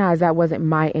recognized that wasn't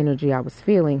my energy I was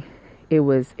feeling. It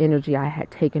was energy I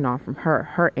had taken on from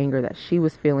her anger that she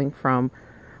was feeling from,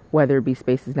 whether it be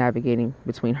spaces navigating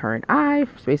between her and I,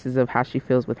 spaces of how she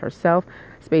feels with herself,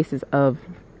 spaces of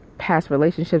past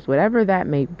relationships, whatever that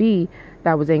may be.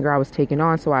 That was anger I was taking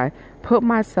on. So I put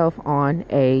myself on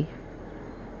a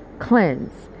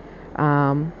cleanse,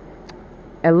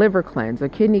 a liver cleanse, a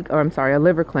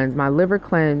liver cleanse. My liver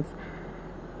cleanse,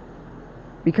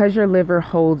 because your liver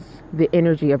holds the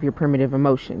energy of your primitive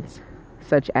emotions,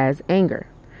 such as anger.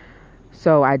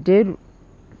 So I did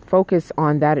focus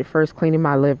on that at first, cleaning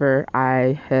my liver.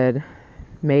 I had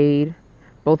made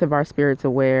both of our spirits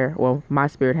aware. Well, my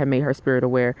spirit had made her spirit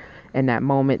aware in that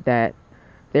moment that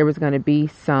there was going to be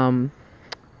some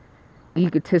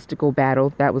egotistical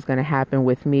battle that was going to happen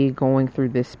with me going through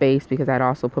this space, because I'd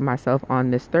also put myself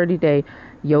on this 30-day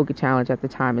yoga challenge at the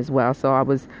time as well. So I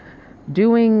was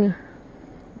doing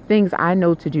things I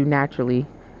know to do naturally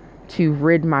to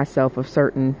rid myself of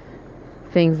certain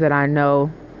things that I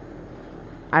know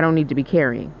I don't need to be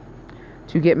carrying,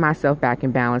 to get myself back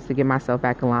in balance, to get myself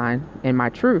back aligned in my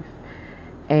truth.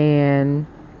 And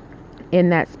in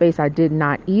that space, I did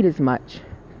not eat as much,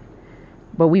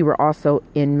 but we were also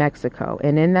in Mexico.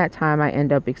 And in that time, I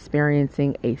ended up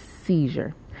experiencing a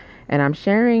seizure. And I'm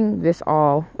sharing this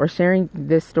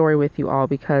story with you all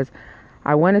because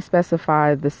I want to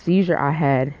specify the seizure I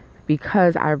had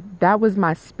because that was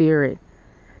my spirit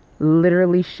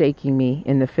literally shaking me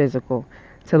in the physical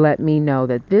to let me know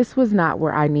that this was not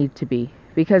where I need to be.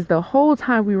 Because the whole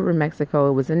time we were in Mexico,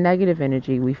 it was a negative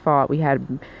energy. We fought. We had,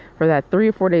 for that 3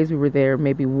 or 4 days we were there,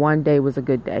 maybe one day was a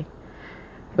good day.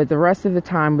 But the rest of the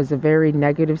time was a very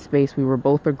negative space we were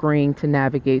both agreeing to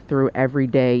navigate through every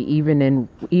day, even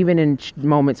in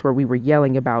moments where we were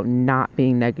yelling about not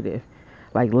being negative.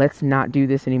 Like, let's not do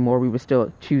this anymore. We were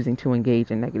still choosing to engage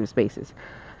in negative spaces.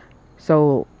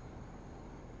 So,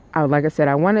 like I said,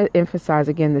 I want to emphasize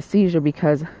again the seizure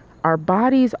because our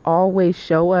bodies always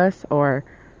show us or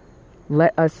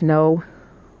let us know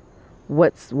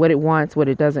what it wants, what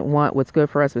it doesn't want, what's good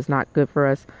for us, what's not good for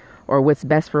us, or what's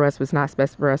best for us, what's not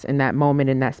best for us in that moment,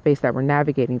 in that space that we're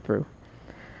navigating through.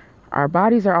 Our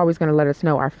bodies are always going to let us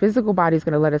know. Our physical body is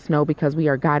going to let us know because we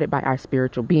are guided by our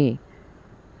spiritual being.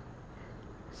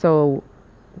 So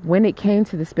when it came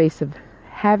to the space of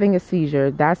having a seizure,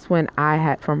 that's when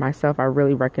for myself, I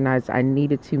really recognized I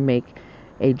needed to make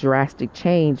a drastic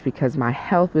change because my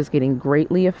health was getting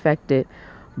greatly affected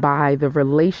by the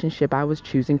relationship I was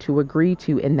choosing to agree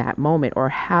to in that moment, or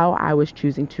how I was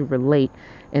choosing to relate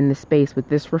in the space with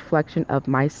this reflection of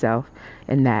myself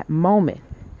in that moment.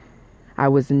 I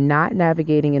was not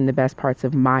navigating in the best parts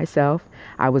of myself.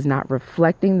 I was not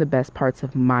reflecting the best parts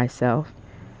of myself.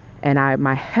 And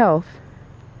my health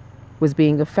was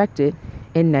being affected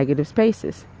in negative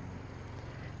spaces.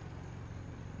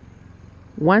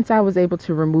 Once I was able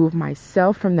to remove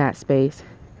myself from that space,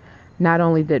 not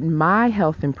only did my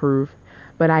health improve,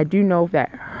 but I do know that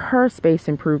her space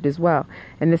improved as well.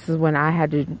 And this is when I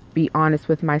had to be honest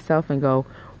with myself and go,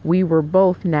 we were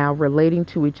both now relating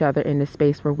to each other in a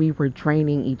space where we were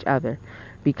draining each other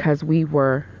because we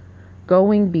were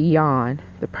going beyond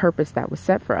the purpose that was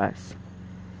set for us.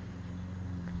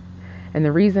 And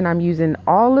the reason I'm using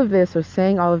all of this or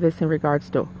saying all of this in regards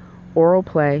to oral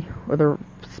play or the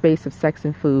space of sex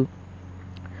and food,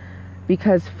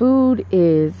 because food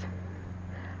is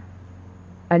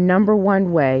a number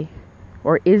one way,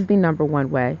 or is the number one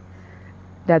way,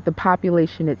 that the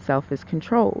population itself is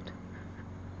controlled.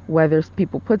 Whether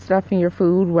people put stuff in your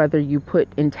food, whether you put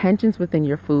intentions within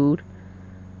your food.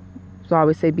 So I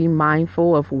always say be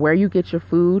mindful of where you get your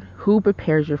food, who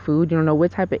prepares your food. You don't know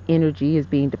what type of energy is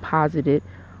being deposited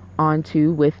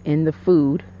within the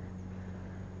food.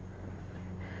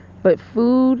 But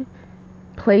food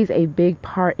plays a big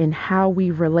part in how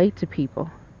we relate to people.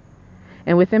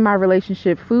 And within my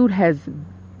relationship, food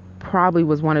probably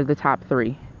was one of the top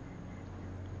 3.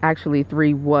 Actually,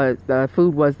 food was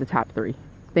the top 3.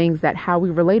 Things that how we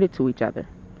related to each other.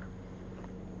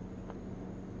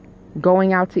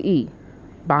 Going out to eat.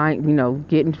 Buying,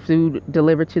 getting food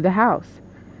delivered to the house.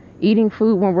 Eating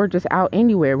food when we're just out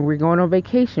anywhere. When we're going on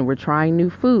vacation, we're trying new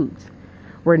foods.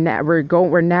 We're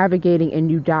navigating in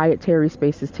new dietary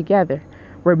spaces together.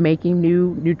 We're making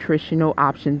new nutritional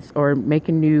options or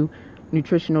making new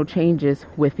nutritional changes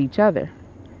with each other.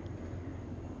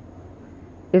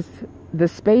 It's the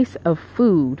space of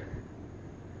food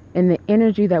and the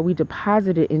energy that we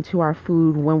deposited into our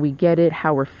food when we get it,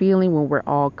 how we're feeling when we're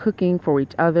all cooking for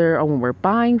each other, or when we're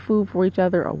buying food for each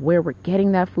other, or where we're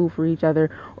getting that food for each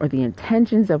other, or the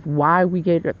intentions of why we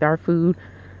get our food.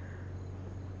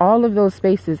 All of those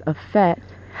spaces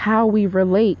affect how we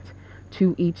relate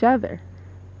to each other.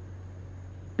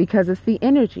 Because it's the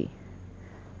energy.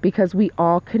 Because we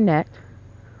all connect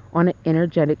on an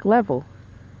energetic level,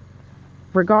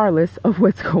 regardless of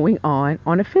what's going on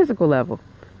a physical level.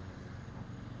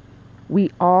 We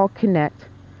all connect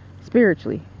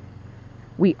spiritually.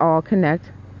 We all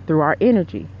connect through our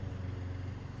energy.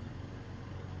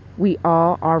 We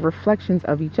all are reflections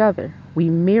of each other. We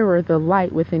mirror the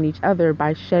light within each other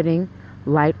by shedding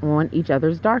light on each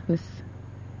other's darkness.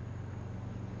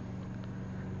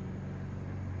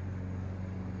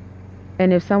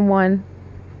 And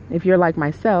if you're like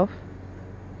myself,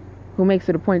 who makes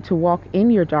it a point to walk in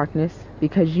your darkness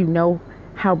because you know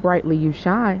how brightly you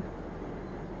shine,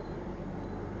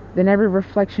 then every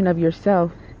reflection of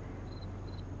yourself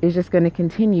is just going to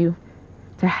continue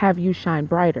to have you shine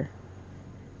brighter.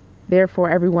 Therefore,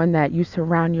 everyone that you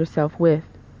surround yourself with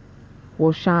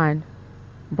will shine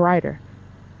brighter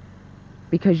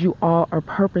because you all are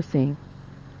purposing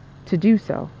to do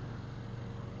so.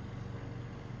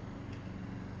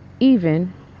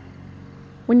 Even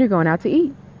when you're going out to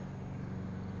eat.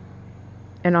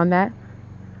 And on that,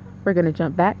 we're going to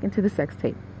jump back into the sex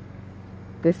tape.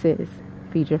 This is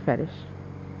Feed Your Fetish.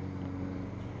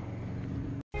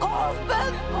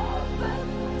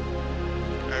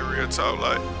 Hey, real talk,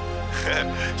 like,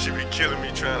 she be killing me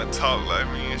trying to talk like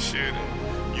me and shit. And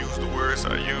use the words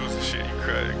I use and shit, you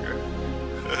crazy, girl.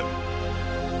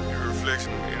 You're a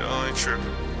reflection of me, I ain't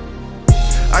tripping.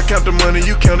 I count the money,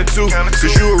 you count it too.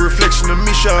 Cause you a reflection of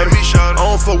me, shawty. I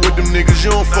don't fuck with them niggas,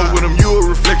 you don't fuck with them. You a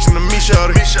reflection of me,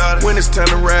 shawty. When it's time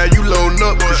to ride, you loading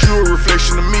up. Cause you a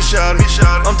reflection of me, shawty.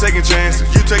 I'm taking chances,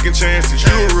 you taking chances.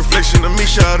 You a reflection of me,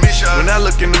 shawty. When I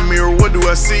look in the mirror, what do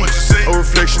I see? A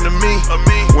reflection of me.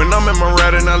 When I'm in my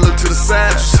ride and I look to the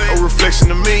side, a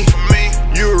reflection of me.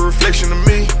 You a reflection of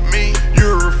me.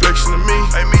 You a reflection of me.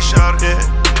 Hey, me, shawty.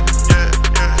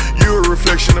 You a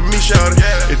reflection of me, shawty.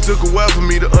 It took a while for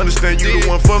me to understand you the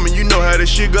one for me. You know how this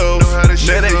shit goes.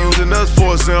 Now they using us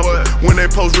for example. When they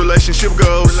post relationship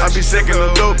goals, I be second the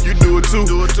dope, you do it too.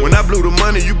 When I blew the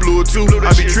money, you blew it too.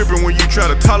 I be tripping when you try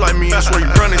to talk like me. I swear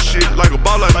you running shit like a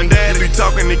ball like me. You be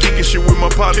talking and kicking shit with my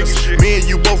partners. Me and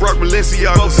you both rock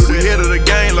Balenciagas. We head of the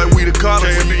game like we the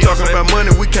Carters. When you talking about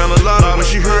money, we count a lot. When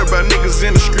she heard about niggas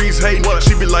in the streets hating,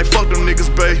 she be like, fuck them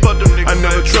niggas, babe. I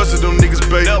never trusted them niggas,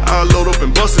 babe. I load up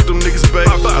and busted them niggas, babe.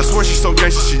 I swear she so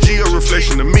gangsta, she G a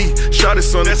reflection of me. Shot it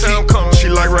on the team. She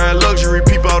like riding luxury,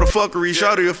 peep all the fuckery.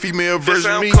 Shawty a female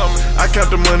version of me. I count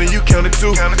the money, you count it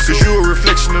too. Cause you a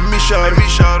reflection of me, shawty.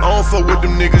 I don't fuck with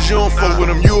them niggas, you don't fuck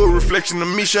with them. You a reflection of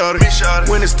me, shawty.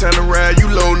 When it's time to ride, you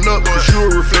loading up. Cause you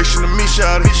a reflection of me,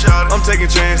 shawty. I'm taking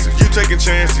chances, you taking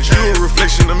chances. You a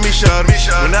reflection of me, shawty.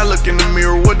 When I look in the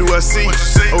mirror, what do I see?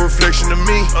 A reflection of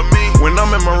me. When I'm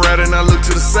in my ride and I look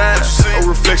to the side, a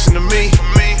reflection of me.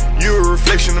 You a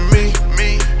reflection of me.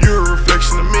 You a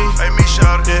reflection of me. Hey, me,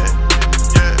 shawty.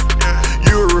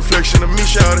 You a reflection of me,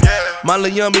 shawty. My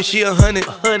lil' young bitch, she 100.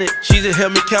 She just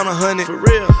helped me count 100. For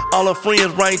real. All her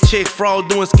friends write checks, fraud,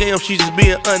 doing scams. She just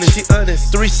being honest. She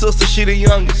honest. 3 sisters, she the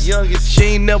youngest. She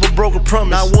ain't never broke a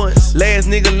promise. Not once. Last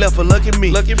nigga left her, lucky me.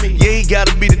 Yeah, he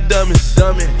gotta be the dumbest.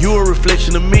 You a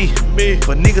reflection of me.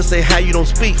 But niggas say how you don't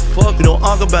speak. Fuck, we don't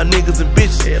argue about niggas and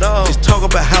bitches at all. Just talk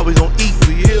about how we gon' eat.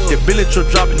 That Billy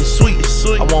truck dropping is sweet.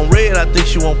 I want red, I think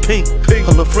she want pink.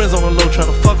 Her little friends on the low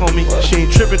tryna fuck on me. She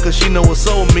ain't tripping cause she know what's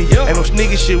up with me. Ain't no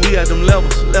nigga shit, we at them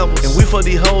levels. And we for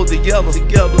these hoes together.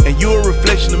 And you a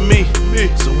reflection of me.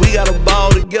 So we gotta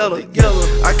ball together.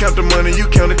 I count the money, you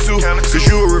count it too. Cause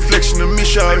you a reflection of me,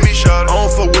 shawty. I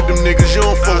don't fuck with them niggas, you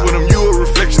don't fuck with them. You a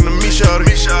reflection of me, shawty.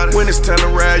 When it's time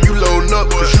to ride, you loading up.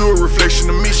 Cause you a reflection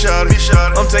of me, shawty.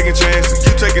 I'm taking chances,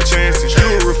 you taking chances. You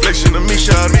a reflection of me,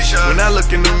 shawty. When I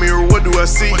look in the mirror, what do I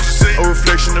see? A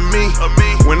reflection of me.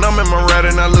 When I'm in my ride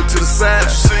and I look to the side,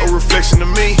 a reflection of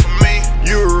me.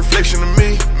 You a reflection of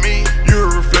me. You a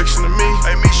reflection of me.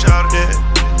 Hey, me, shawty.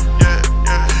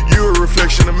 You a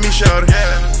reflection of me, shawty.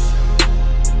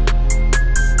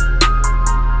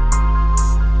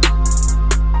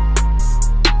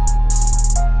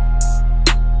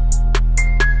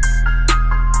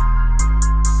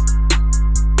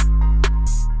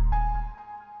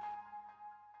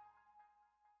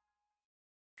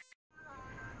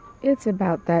 It's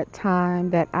about that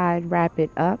time that I'd wrap it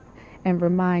up and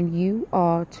remind you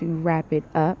all to wrap it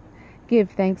up. Give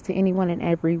thanks to anyone and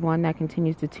everyone that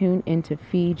continues to tune in to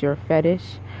Feed Your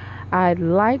Fetish. I'd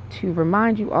like to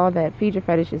remind you all that Feed Your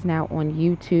Fetish is now on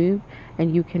YouTube,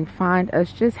 and you can find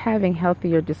us just having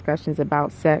healthier discussions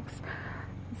about sex.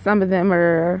 Some of them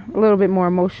are a little bit more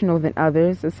emotional than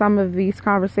others. Some of these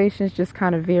conversations just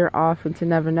kind of veer off into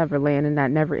Never Never Land and that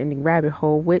never-ending rabbit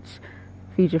hole, which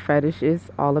Feed Your Fetish is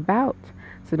all about.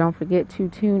 So don't forget to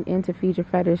tune into Feed Your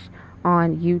Fetish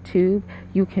on YouTube.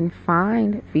 You can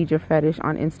find Feed Your Fetish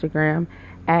on Instagram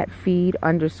at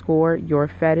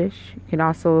feed_your_fetish. You can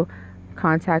also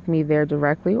contact me there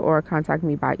directly or contact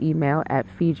me by email at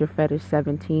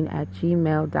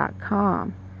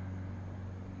feedyourfetish17@gmail.com.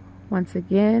 Once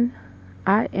again,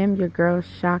 I am your girl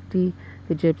Shakti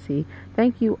the Gypsy.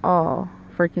 Thank you all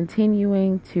for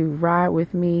continuing to ride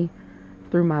with me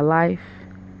through my life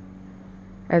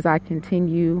as I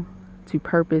continue to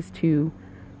purpose to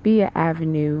be an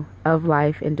avenue of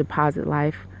life and deposit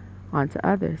life onto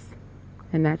others.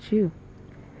 And that's you.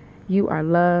 You are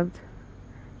loved.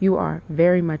 You are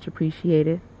very much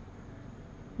appreciated.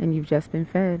 And you've just been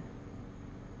fed.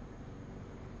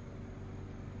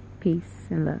 Peace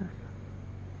and love.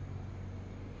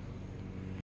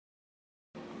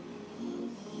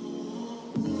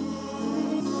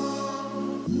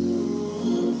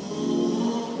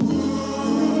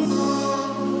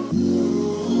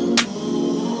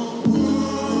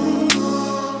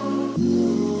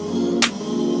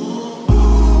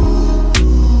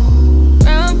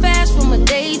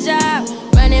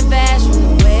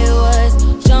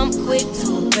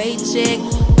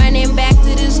 Running back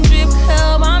to the strip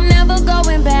club, I'm never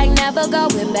going back, never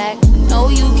going back. No,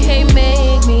 you can't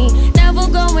make me. Never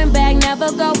going back,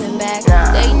 never going back.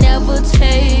 They never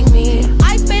take me.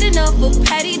 I paid enough for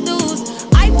petty dues.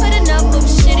 I put enough of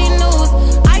shitty news.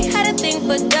 I had a thing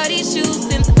for dirty shoes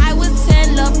since I was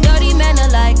 10. Love dirty men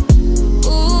alike.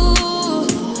 Ooh,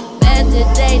 better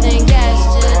day than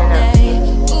yesterday.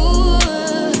 Ooh,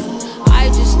 I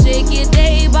just take it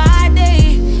day by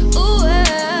day. Ooh,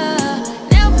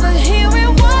 never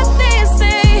hearing what they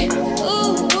say.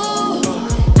 Ooh,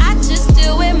 I just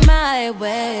do it my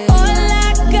way. All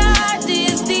I got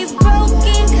is these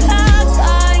broken clocks.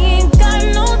 I ain't got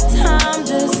no time,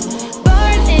 just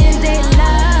burning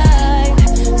daylight.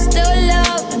 Still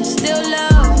love and still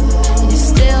love, and it's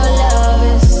still love,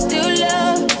 it's still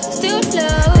love, still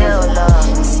love,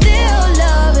 still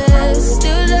love, it's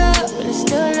still love, and it's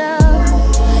still love.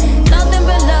 Nothing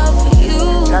but love for you,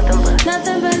 nothing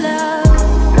but love,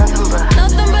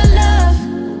 nothing but love.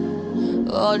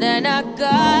 All that I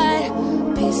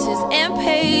got, pieces and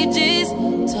pages,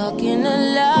 talking a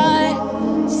lot.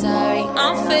 Sorry,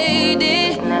 I'm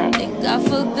faded. Think I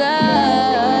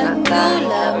forgot. You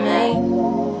love me.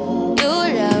 You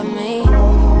love me.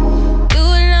 You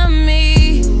love me.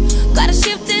 Gotta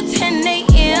shift at 10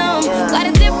 a.m.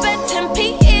 Gotta dip at 10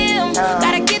 p.m.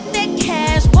 Gotta get that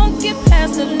cash. Won't get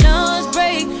past the lunch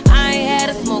break. I ain't had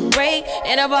a smoke break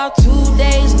in about 2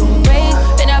 days. Gon' break.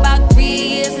 Been about 3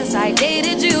 years since I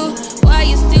dated you. Why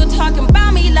you still talking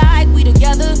about me like we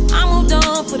together? I moved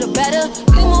on for the better.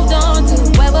 You moved on to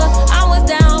whoever. I was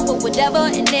down for whatever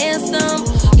and then some.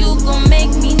 You gon' make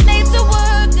me late to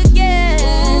work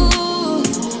again. Ooh,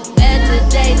 better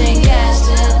day than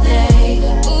yesterday.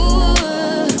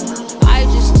 Ooh, I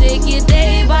just take it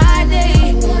day by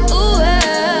day. Ooh,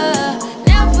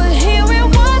 never hearing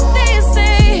what they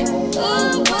say.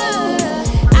 Ooh,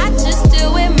 I just do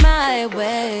it my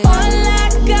way. All I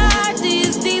got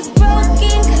is these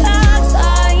broken clocks.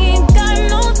 I ain't got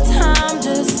no time,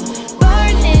 just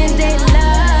burning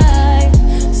daylight.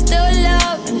 Still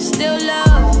love and it's still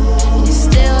love, and it's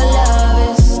still love,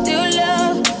 it's still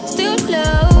love, still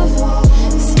love,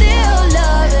 still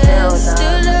love, it's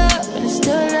still love, and it's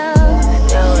still love.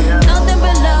 Nothing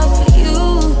but love for you,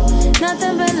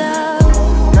 nothing but love,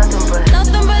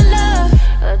 nothing but love.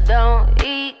 I don't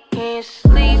eat, can't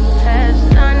sleep past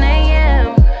 9 a.m.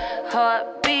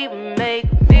 Heartbeat make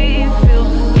me feel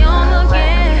young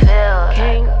again.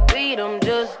 Can't beat 'em,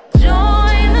 just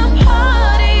join the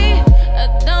party. I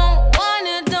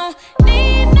don't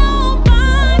need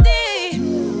nobody.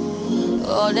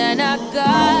 All that I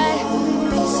got,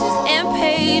 pieces and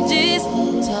pages,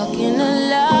 talking a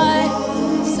lot.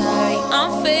 Sorry,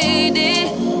 I'm faded.